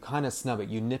again, you kind of snub it,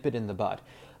 you nip it in the bud.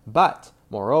 But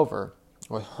moreover,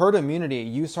 with herd immunity,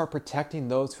 you start protecting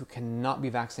those who cannot be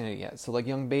vaccinated yet. So like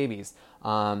young babies,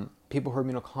 people who are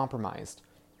immunocompromised.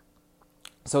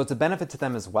 So it's a benefit to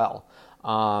them as well.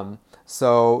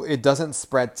 So it doesn't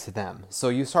spread to them. So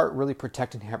you start really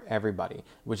protecting everybody,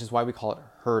 which is why we call it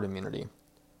herd immunity.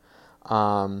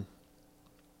 Now,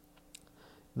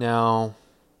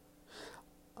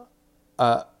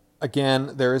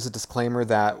 again, there is a disclaimer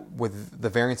that with the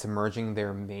variants emerging,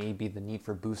 there may be the need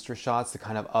for booster shots to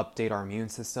kind of update our immune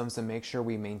systems and make sure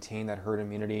we maintain that herd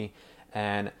immunity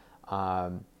and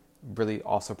really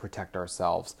also protect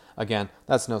ourselves. Again,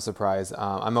 that's no surprise.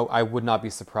 I would not be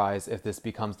surprised if this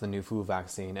becomes the new flu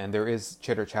vaccine. And there is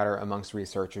chitter chatter amongst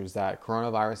researchers that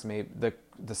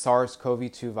the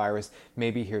SARS-CoV-2 virus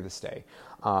may be here to stay.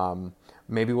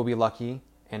 Maybe we'll be lucky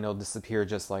and it'll disappear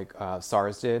just like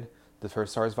SARS did, the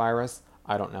first SARS virus.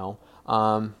 I don't know.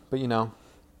 But, you know,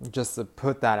 just to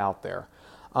put that out there.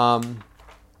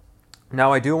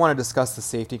 Now, I do want to discuss the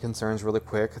safety concerns really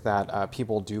quick that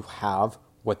people do have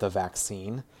with the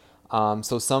vaccine.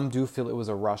 So some do feel it was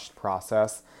a rushed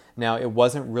process. Now, it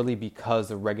wasn't really because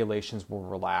the regulations were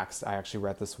relaxed. I actually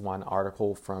read this one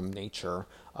article from Nature,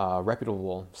 a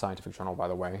reputable scientific journal, by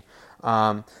the way,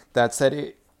 that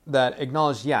said that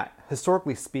acknowledged, yeah,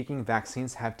 historically speaking,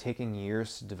 vaccines have taken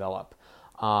years to develop.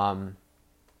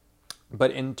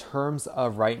 But in terms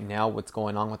of right now, what's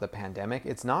going on with the pandemic,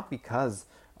 it's not because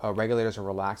regulators are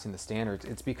relaxing the standards.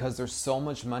 It's because there's so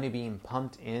much money being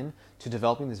pumped in to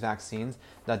developing these vaccines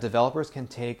that developers can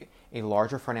take a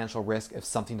larger financial risk if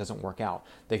something doesn't work out.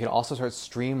 They can also start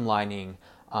streamlining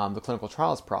the clinical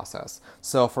trials process.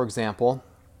 So, for example,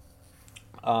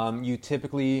 you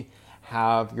typically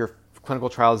have your clinical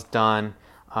trials done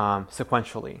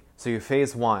sequentially. So you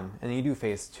phase 1, and then you do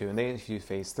phase 2, and then you do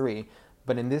phase 3.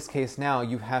 But in this case now,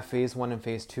 you have phase 1 and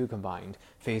phase 2 combined,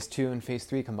 phase 2 and phase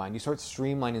 3 combined. You start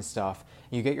streamlining stuff,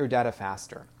 and you get your data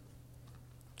faster.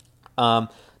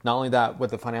 Not only that,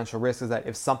 with the financial risk is that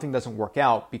if something doesn't work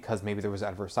out because maybe there was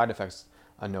adverse side effects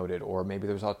noted, or maybe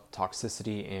there was a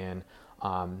toxicity in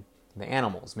the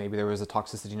animals, maybe there was a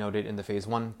toxicity noted in the phase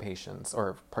 1 patients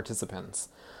or participants,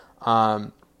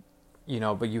 but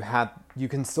you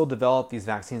can still develop these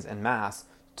vaccines en masse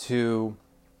to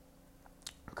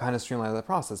kind of streamline the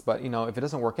process. But, if it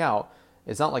doesn't work out,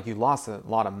 it's not like you lost a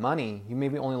lot of money. You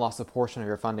maybe only lost a portion of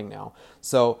your funding now.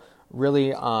 So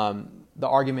really, the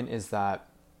argument is that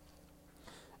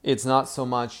it's not so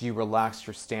much you relaxed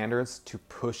your standards to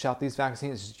push out these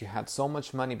vaccines, it's just you had so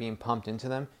much money being pumped into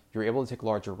them, you're able to take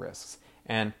larger risks.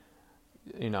 And,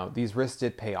 these risks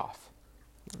did pay off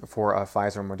for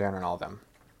Pfizer, Moderna, and all of them.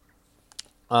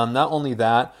 Not only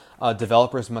that,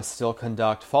 developers must still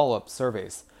conduct follow-up survey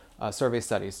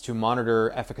studies to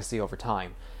monitor efficacy over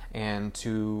time and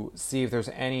to see if there's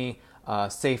any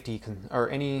safety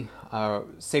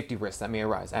risks that may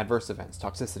arise, adverse events,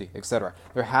 toxicity, etc.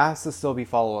 There has to still be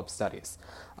follow-up studies.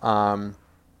 And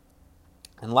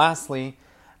lastly,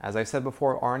 as I said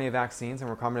before, RNA vaccines and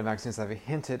recombinant vaccines, I've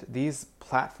hinted, these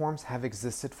platforms have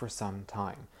existed for some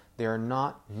time. They are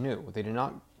not new. They do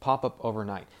not pop up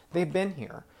overnight. They've been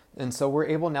here. And so we're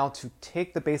able now to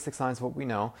take the basic science of what we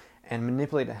know and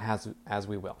manipulate it as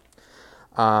we will.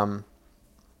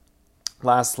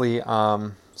 Lastly,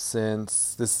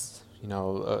 since this,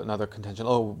 another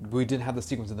contention, we didn't have the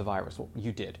sequence of the virus. Well,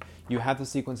 you did. You had the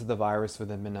sequence of the virus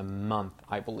within a month,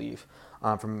 I believe,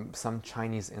 from some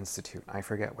Chinese institute. I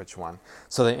forget which one.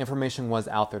 So the information was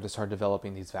out there to start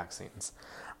developing these vaccines.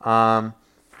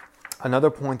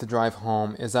 Another point to drive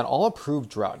home is that all approved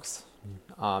drugs,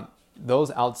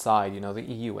 those outside, the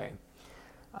EUA,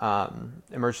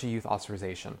 emergency use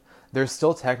authorization, they're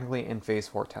still technically in phase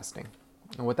 4 testing.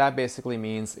 And what that basically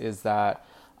means is that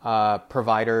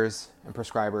providers and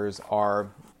prescribers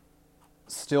are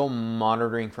still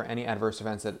monitoring for any adverse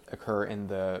events that occur in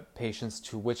the patients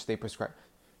to which they prescribe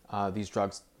these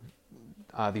drugs.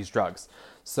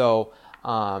 So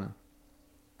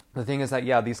the thing is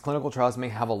that, these clinical trials may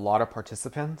have a lot of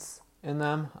participants in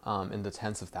them, in the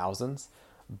tens of thousands,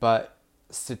 but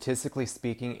statistically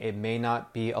speaking, it may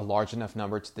not be a large enough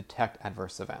number to detect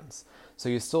adverse events. So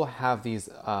you still have these,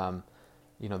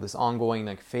 this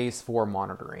ongoing phase 4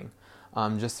 monitoring,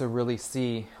 just to really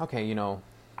see, okay,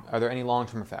 are there any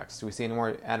long-term effects? Do we see any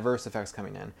more adverse effects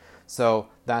coming in? So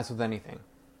that's with anything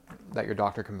that your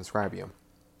doctor can prescribe you.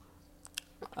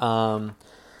 And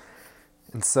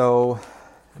so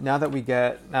now that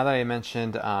I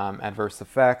mentioned adverse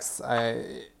effects,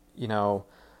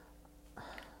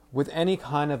 with any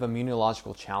kind of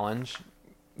immunological challenge,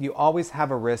 you always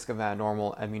have a risk of an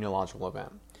abnormal immunological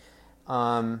event.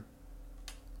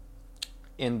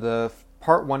 In the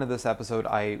part 1 of this episode,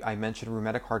 I mentioned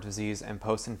rheumatic heart disease and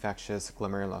post-infectious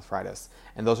glomerulonephritis.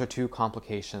 And those are two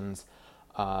complications,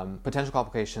 potential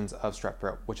complications of strep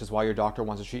throat, which is why your doctor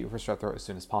wants to treat you for strep throat as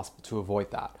soon as possible to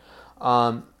avoid that.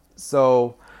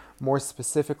 So more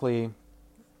specifically,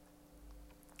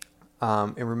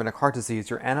 in rheumatic heart disease,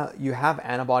 you have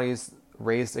antibodies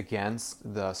raised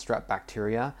against the strep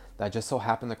bacteria that just so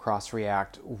happen to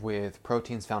cross-react with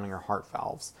proteins found in your heart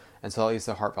valves. And so that leads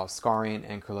to heart valve scarring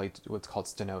and can lead to what's called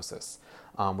stenosis,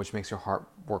 which makes your heart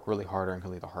work really harder and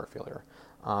can lead to heart failure.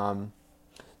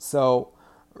 So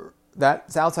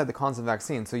that's outside the cons of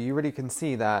vaccine. So you already can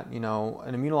see that, an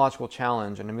immunological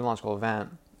challenge, an immunological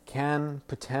event can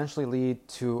potentially lead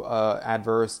to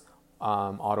adverse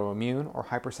autoimmune or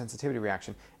hypersensitivity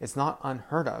reaction. It's not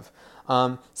unheard of.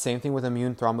 Same thing with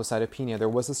immune thrombocytopenia. There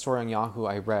was a story on Yahoo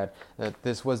I read that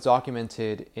this was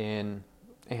documented in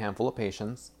a handful of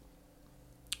patients,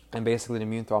 and basically in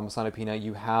immune thrombocytopenia,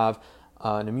 you have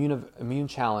an immune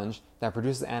challenge that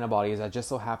produces antibodies that just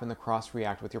so happen to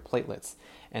cross-react with your platelets.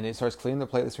 And it starts clearing the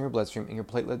platelets from your bloodstream, and your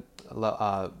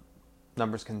platelet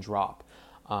numbers can drop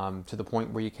to the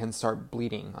point where you can start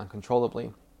bleeding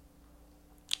uncontrollably.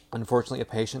 Unfortunately, a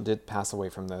patient did pass away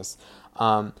from this.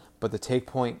 But the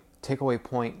takeaway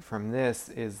point from this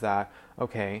is that,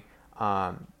 okay,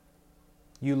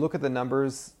 you look at the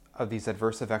numbers of these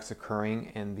adverse effects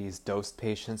occurring in these dosed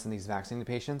patients and these vaccinated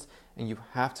patients, and you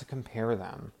have to compare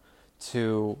them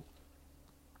to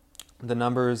the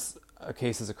numbers of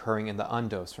cases occurring in the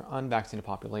undosed or unvaccinated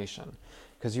population.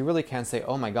 Because you really can't say,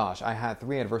 oh my gosh, I had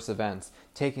 3 adverse events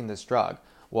taking this drug.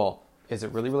 Well, is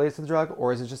it really related to the drug,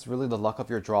 or is it just really the luck of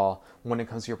your draw when it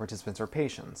comes to your participants or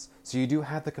patients? So you do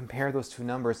have to compare those 2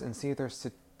 numbers and see if they're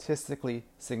statistically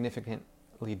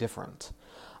significantly different.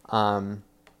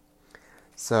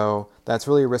 So that's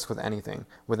really a risk with anything,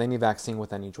 with any vaccine,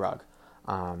 with any drug,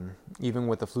 even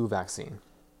with the flu vaccine.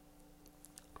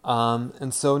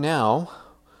 And so now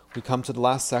we come to the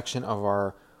last section of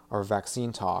our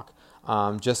vaccine talk,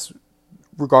 just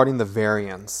regarding the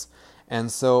variants.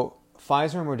 And so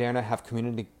Pfizer and Moderna have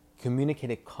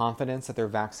communicated confidence that their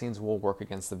vaccines will work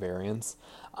against the variants.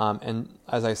 And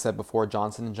as I said before,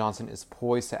 Johnson & Johnson is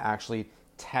poised to actually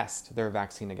test their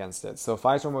vaccine against it. So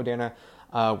Pfizer and Moderna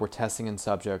were testing in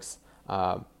subjects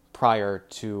prior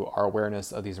to our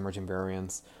awareness of these emerging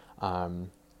variants,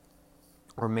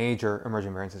 or major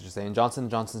emerging variants, I should say. And Johnson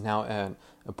 & Johnson is now at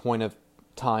a point of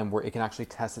time where it can actually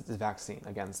test its vaccine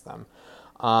against them.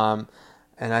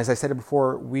 And as I said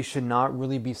before, we should not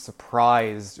really be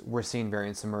surprised we're seeing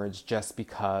variants emerge just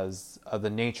because of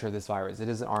the nature of this virus. It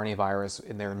is an RNA virus,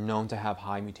 and they're known to have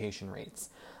high mutation rates.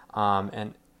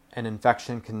 And an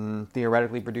infection can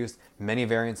theoretically produce many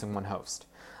variants in one host.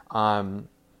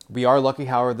 We are lucky,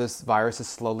 however, this virus is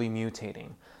slowly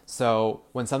mutating. So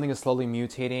when something is slowly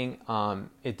mutating,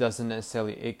 it doesn't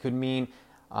necessarily, it could mean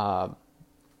the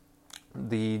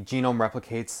genome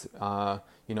replicates,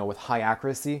 with high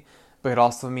accuracy, but it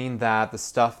also mean that the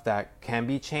stuff that can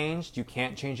be changed, you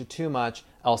can't change it too much,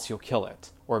 else you'll kill it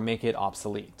or make it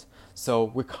obsolete. So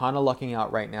we're kind of lucking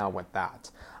out right now with that.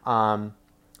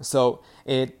 So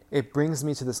it brings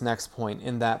me to this next point,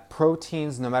 in that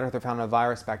proteins, no matter if they're found in a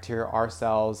virus, bacteria, our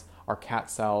cells, our cat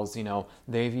cells,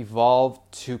 they've evolved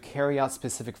to carry out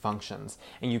specific functions.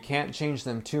 And you can't change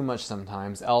them too much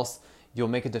sometimes, else you'll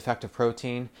make a defective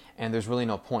protein and there's really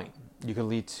no point. You could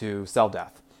lead to cell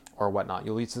death or whatnot.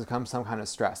 You'll lead to some kind of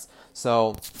stress.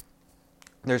 So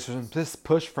there's this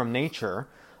push from nature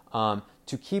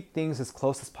to keep things as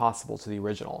close as possible to the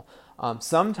original.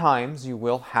 Sometimes you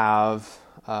will have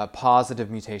positive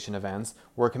mutation events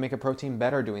where it can make a protein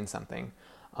better doing something.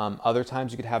 Other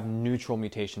times you could have neutral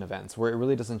mutation events where it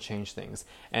really doesn't change things.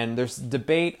 And there's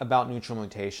debate about neutral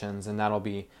mutations, and that'll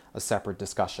be a separate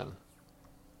discussion.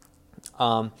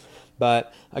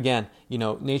 But again,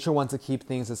 nature wants to keep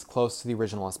things as close to the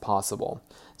original as possible.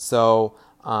 So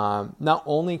not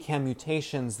only can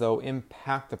mutations, though,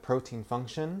 impact the protein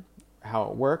function, how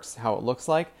it works, how it looks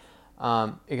like,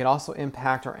 it can also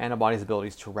impact our antibodies'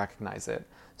 abilities to recognize it.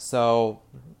 So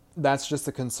that's just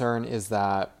a concern, is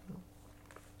that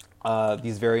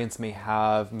these variants may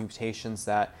have mutations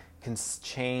that can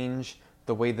change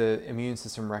the way the immune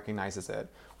system recognizes it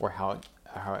or how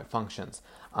it functions.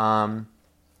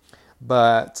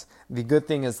 But the good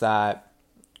thing is that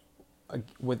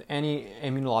with any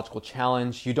immunological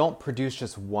challenge, you don't produce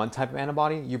just one type of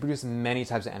antibody, you produce many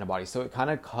types of antibodies. So it kind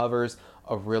of covers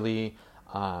a really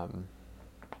a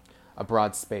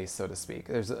broad space, so to speak.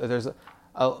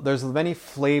 There's many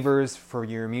flavors for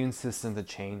your immune system to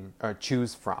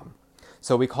choose from.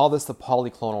 So we call this the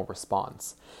polyclonal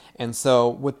response. And so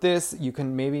with this, you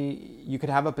could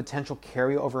have a potential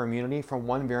carryover immunity from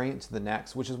one variant to the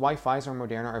next, which is why Pfizer and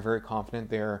Moderna are very confident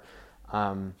their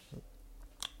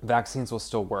vaccines will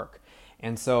still work.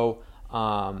 And so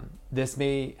this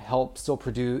may help still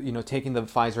produce, taking the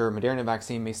Pfizer or Moderna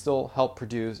vaccine may still help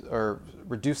produce or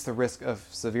reduce the risk of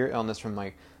severe illness from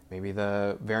maybe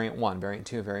the variant 1, variant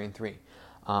 2, variant 3.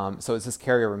 So it's this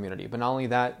carryover immunity. But not only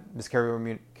that, this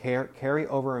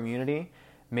carryover immunity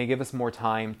may give us more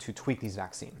time to tweak these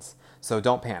vaccines. So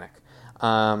don't panic.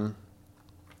 And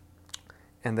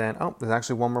then, there's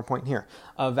actually one more point here.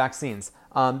 Vaccines.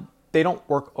 They don't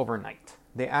work overnight.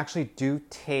 They actually do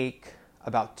take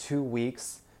about 2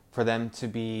 weeks for them to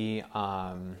be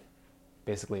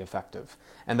basically effective.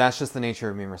 And that's just the nature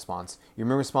of immune response. Your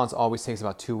immune response always takes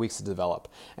about 2 weeks to develop.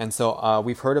 And so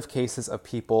we've heard of cases of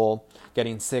people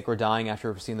getting sick or dying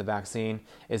after receiving the vaccine.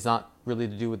 It's not really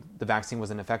to do with the vaccine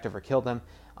wasn't effective or killed them.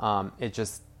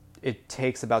 It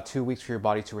takes about 2 weeks for your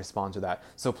body to respond to that.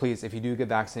 So please, if you do get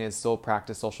vaccinated, still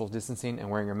practice social distancing and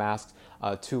wearing your mask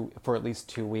for at least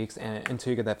 2 weeks and until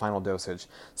you get that final dosage,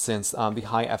 since the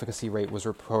high efficacy rate was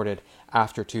reported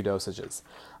after 2 dosages.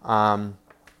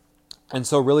 And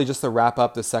so really just to wrap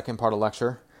up the second part of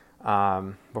lecture,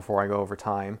 before I go over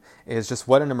time, is just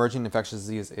what an emerging infectious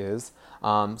disease is.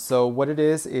 So what it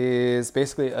is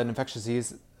basically an infectious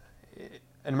disease.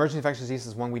 An emerging infectious disease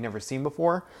is one we've never seen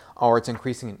before, or it's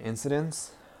increasing in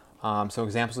incidence. So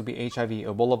examples would be HIV,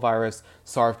 Ebola virus,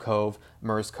 SARS-CoV,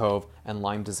 MERS-CoV, and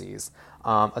Lyme disease.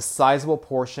 A sizable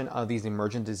portion of these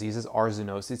emergent diseases are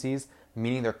zoonoses,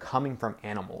 meaning they're coming from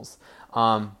animals.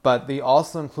 But they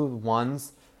also include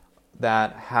ones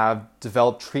that have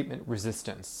developed treatment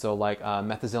resistance, so like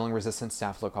methicillin-resistant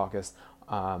Staphylococcus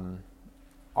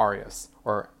aureus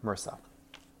or MRSA.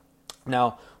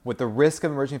 Now, with the risk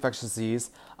of emerging infectious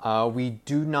disease, we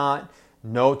do not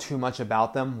know too much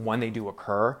about them when they do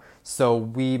occur, so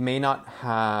we may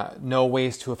not know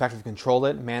ways to effectively control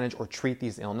it, manage, or treat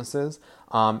these illnesses.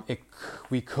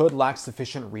 We could lack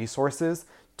sufficient resources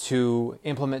to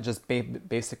implement just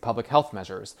basic public health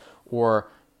measures, or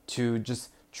to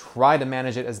just try to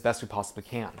manage it as best we possibly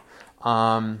can.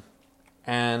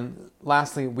 And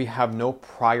lastly, we have no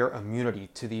prior immunity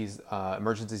to these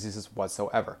emergent diseases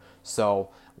whatsoever. So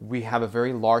we have a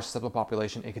very large susceptible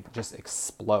population. It could just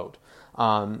explode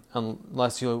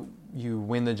unless you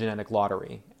win the genetic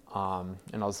lottery. And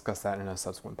I'll discuss that in a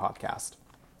subsequent podcast.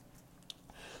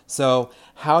 So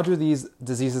how do these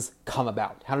diseases come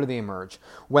about? How do they emerge?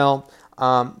 Well,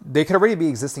 they could already be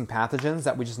existing pathogens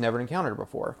that we just never encountered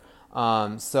before.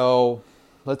 So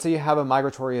let's say you have a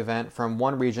migratory event from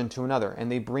one region to another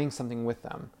and they bring something with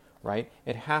them, right?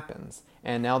 It happens.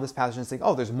 And now this pathogen is saying,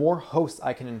 oh, there's more hosts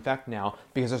I can infect now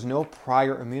because there's no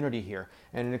prior immunity here,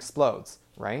 and it explodes,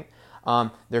 right?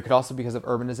 There could also be because of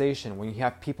urbanization. When you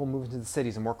have people moving to the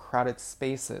cities and more crowded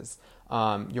spaces,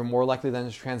 you're more likely then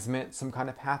to transmit some kind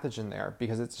of pathogen there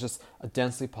because it's just a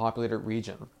densely populated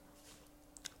region.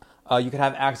 You could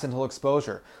have accidental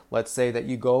exposure. Let's say that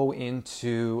you go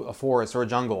into a forest or a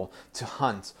jungle to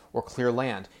hunt or clear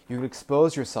land. You could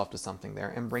expose yourself to something there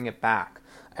and bring it back.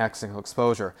 Accidental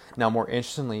exposure. Now, more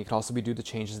interestingly, it could also be due to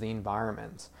changes in the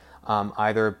environment,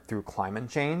 either through climate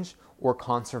change or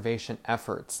conservation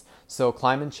efforts. So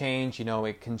climate change,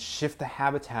 it can shift the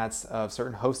habitats of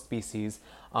certain host species,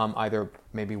 either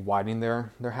maybe widening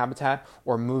their habitat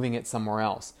or moving it somewhere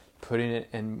else, putting it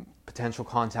in potential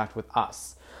contact with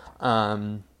us.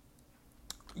 With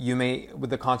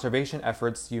the conservation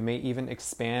efforts, you may even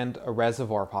expand a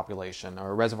reservoir population or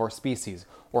a reservoir species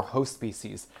or host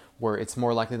species where it's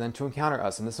more likely then to encounter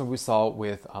us. And this is what we saw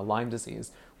with Lyme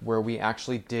disease, where we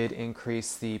actually did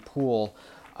increase the pool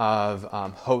of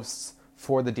hosts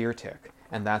for the deer tick.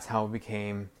 And that's how it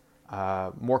became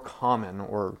more common,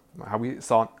 or how we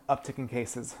saw an uptick in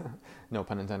cases, no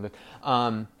pun intended,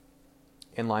 in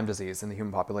Lyme disease in the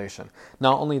human population.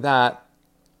 Not only that,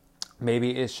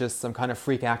 maybe it's just some kind of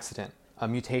freak accident, a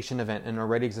mutation event in an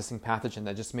already existing pathogen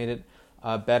that just made it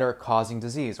better at causing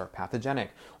disease, or pathogenic,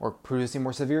 or producing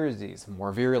more severe disease,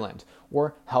 more virulent,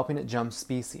 or helping it jump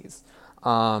species.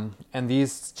 And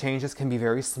these changes can be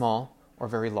very small or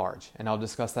very large, and I'll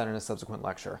discuss that in a subsequent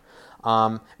lecture.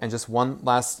 And just one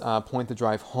last point to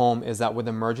drive home is that with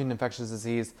emerging infectious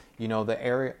disease,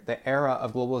 the era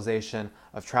of globalization,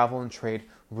 of travel and trade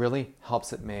really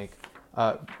helps it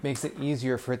makes it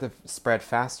easier for it to spread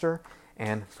faster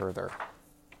and further.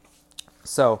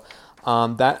 So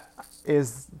that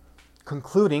is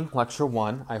concluding lecture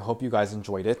 1. I hope you guys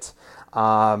enjoyed it.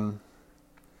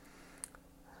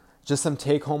 Just some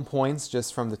take-home points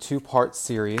just from the 2-part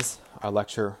series, our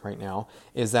lecture right now,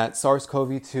 is that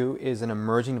SARS-CoV-2 is an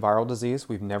emerging viral disease.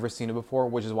 We've never seen it before,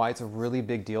 which is why it's a really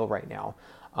big deal right now.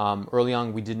 Early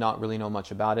on, we did not really know much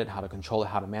about it, how to control it,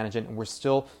 how to manage it, and we're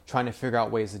still trying to figure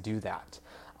out ways to do that.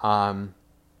 But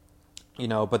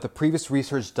the previous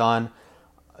research and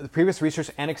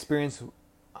experience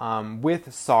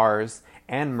with SARS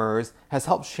and MERS has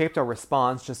helped shape our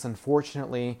response. Just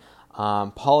unfortunately,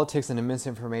 politics and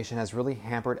misinformation has really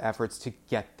hampered efforts to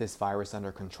get this virus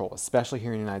under control, especially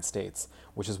here in the United States,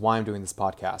 which is why I'm doing this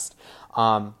podcast.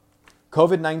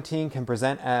 COVID-19 can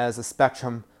present as a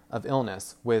spectrum of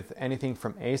illness, with anything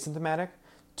from asymptomatic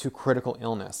to critical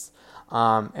illness.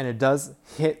 And it does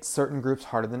hit certain groups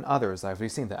harder than others. As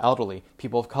we've seen, the elderly,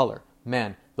 people of color,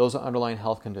 men, those are underlying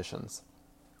health conditions.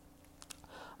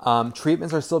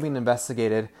 Treatments are still being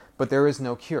investigated, but there is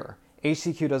no cure.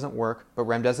 HCQ doesn't work, but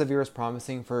remdesivir is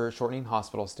promising for shortening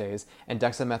hospital stays, and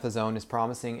dexamethasone is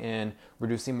promising in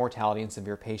reducing mortality in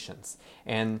severe patients.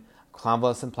 And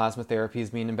convalescent plasma therapy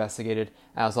is being investigated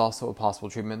as also a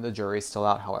possible treatment. The jury is still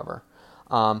out, however.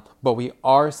 But we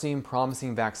are seeing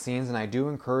promising vaccines, and I do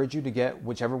encourage you to get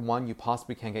whichever one you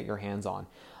possibly can get your hands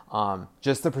on,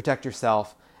 just to protect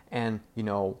yourself and,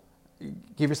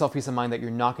 give yourself peace of mind that you're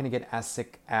not going to get as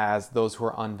sick as those who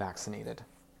are unvaccinated.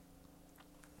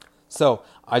 So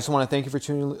I just want to thank you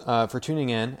for tuning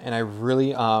in, and I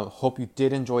really hope you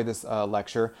did enjoy this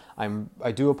lecture.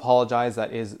 I do apologize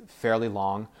that is fairly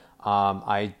long.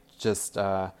 I just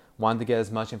wanted to get as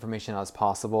much information as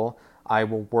possible. I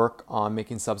will work on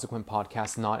making subsequent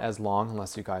podcasts not as long,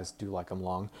 unless you guys do like them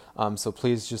long. So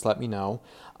please just let me know.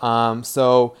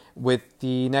 So with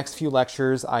the next few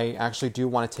lectures, I actually do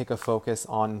want to take a focus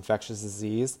on infectious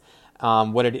disease,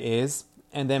 what it is,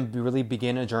 and then really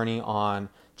begin a journey on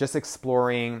just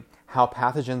exploring how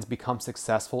pathogens become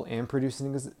successful in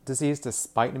producing disease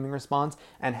despite immune response,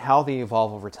 and how they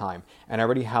evolve over time. And I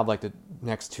already have like the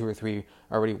next 2 or 3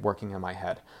 already working in my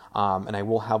head. And I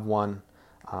will have one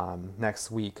next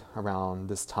week around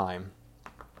this time.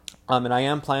 And I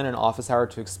am planning an office hour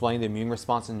to explain the immune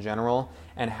response in general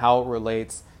and how it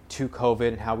relates to COVID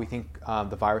and how we think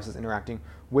the virus is interacting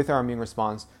with our immune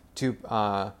response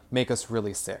to make us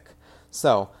really sick.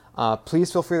 So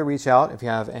please feel free to reach out if you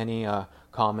have any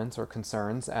comments or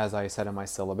concerns, as I said in my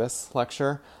syllabus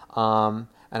lecture. And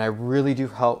I really do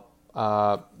hope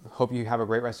you have a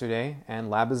great rest of your day, and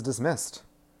lab is dismissed.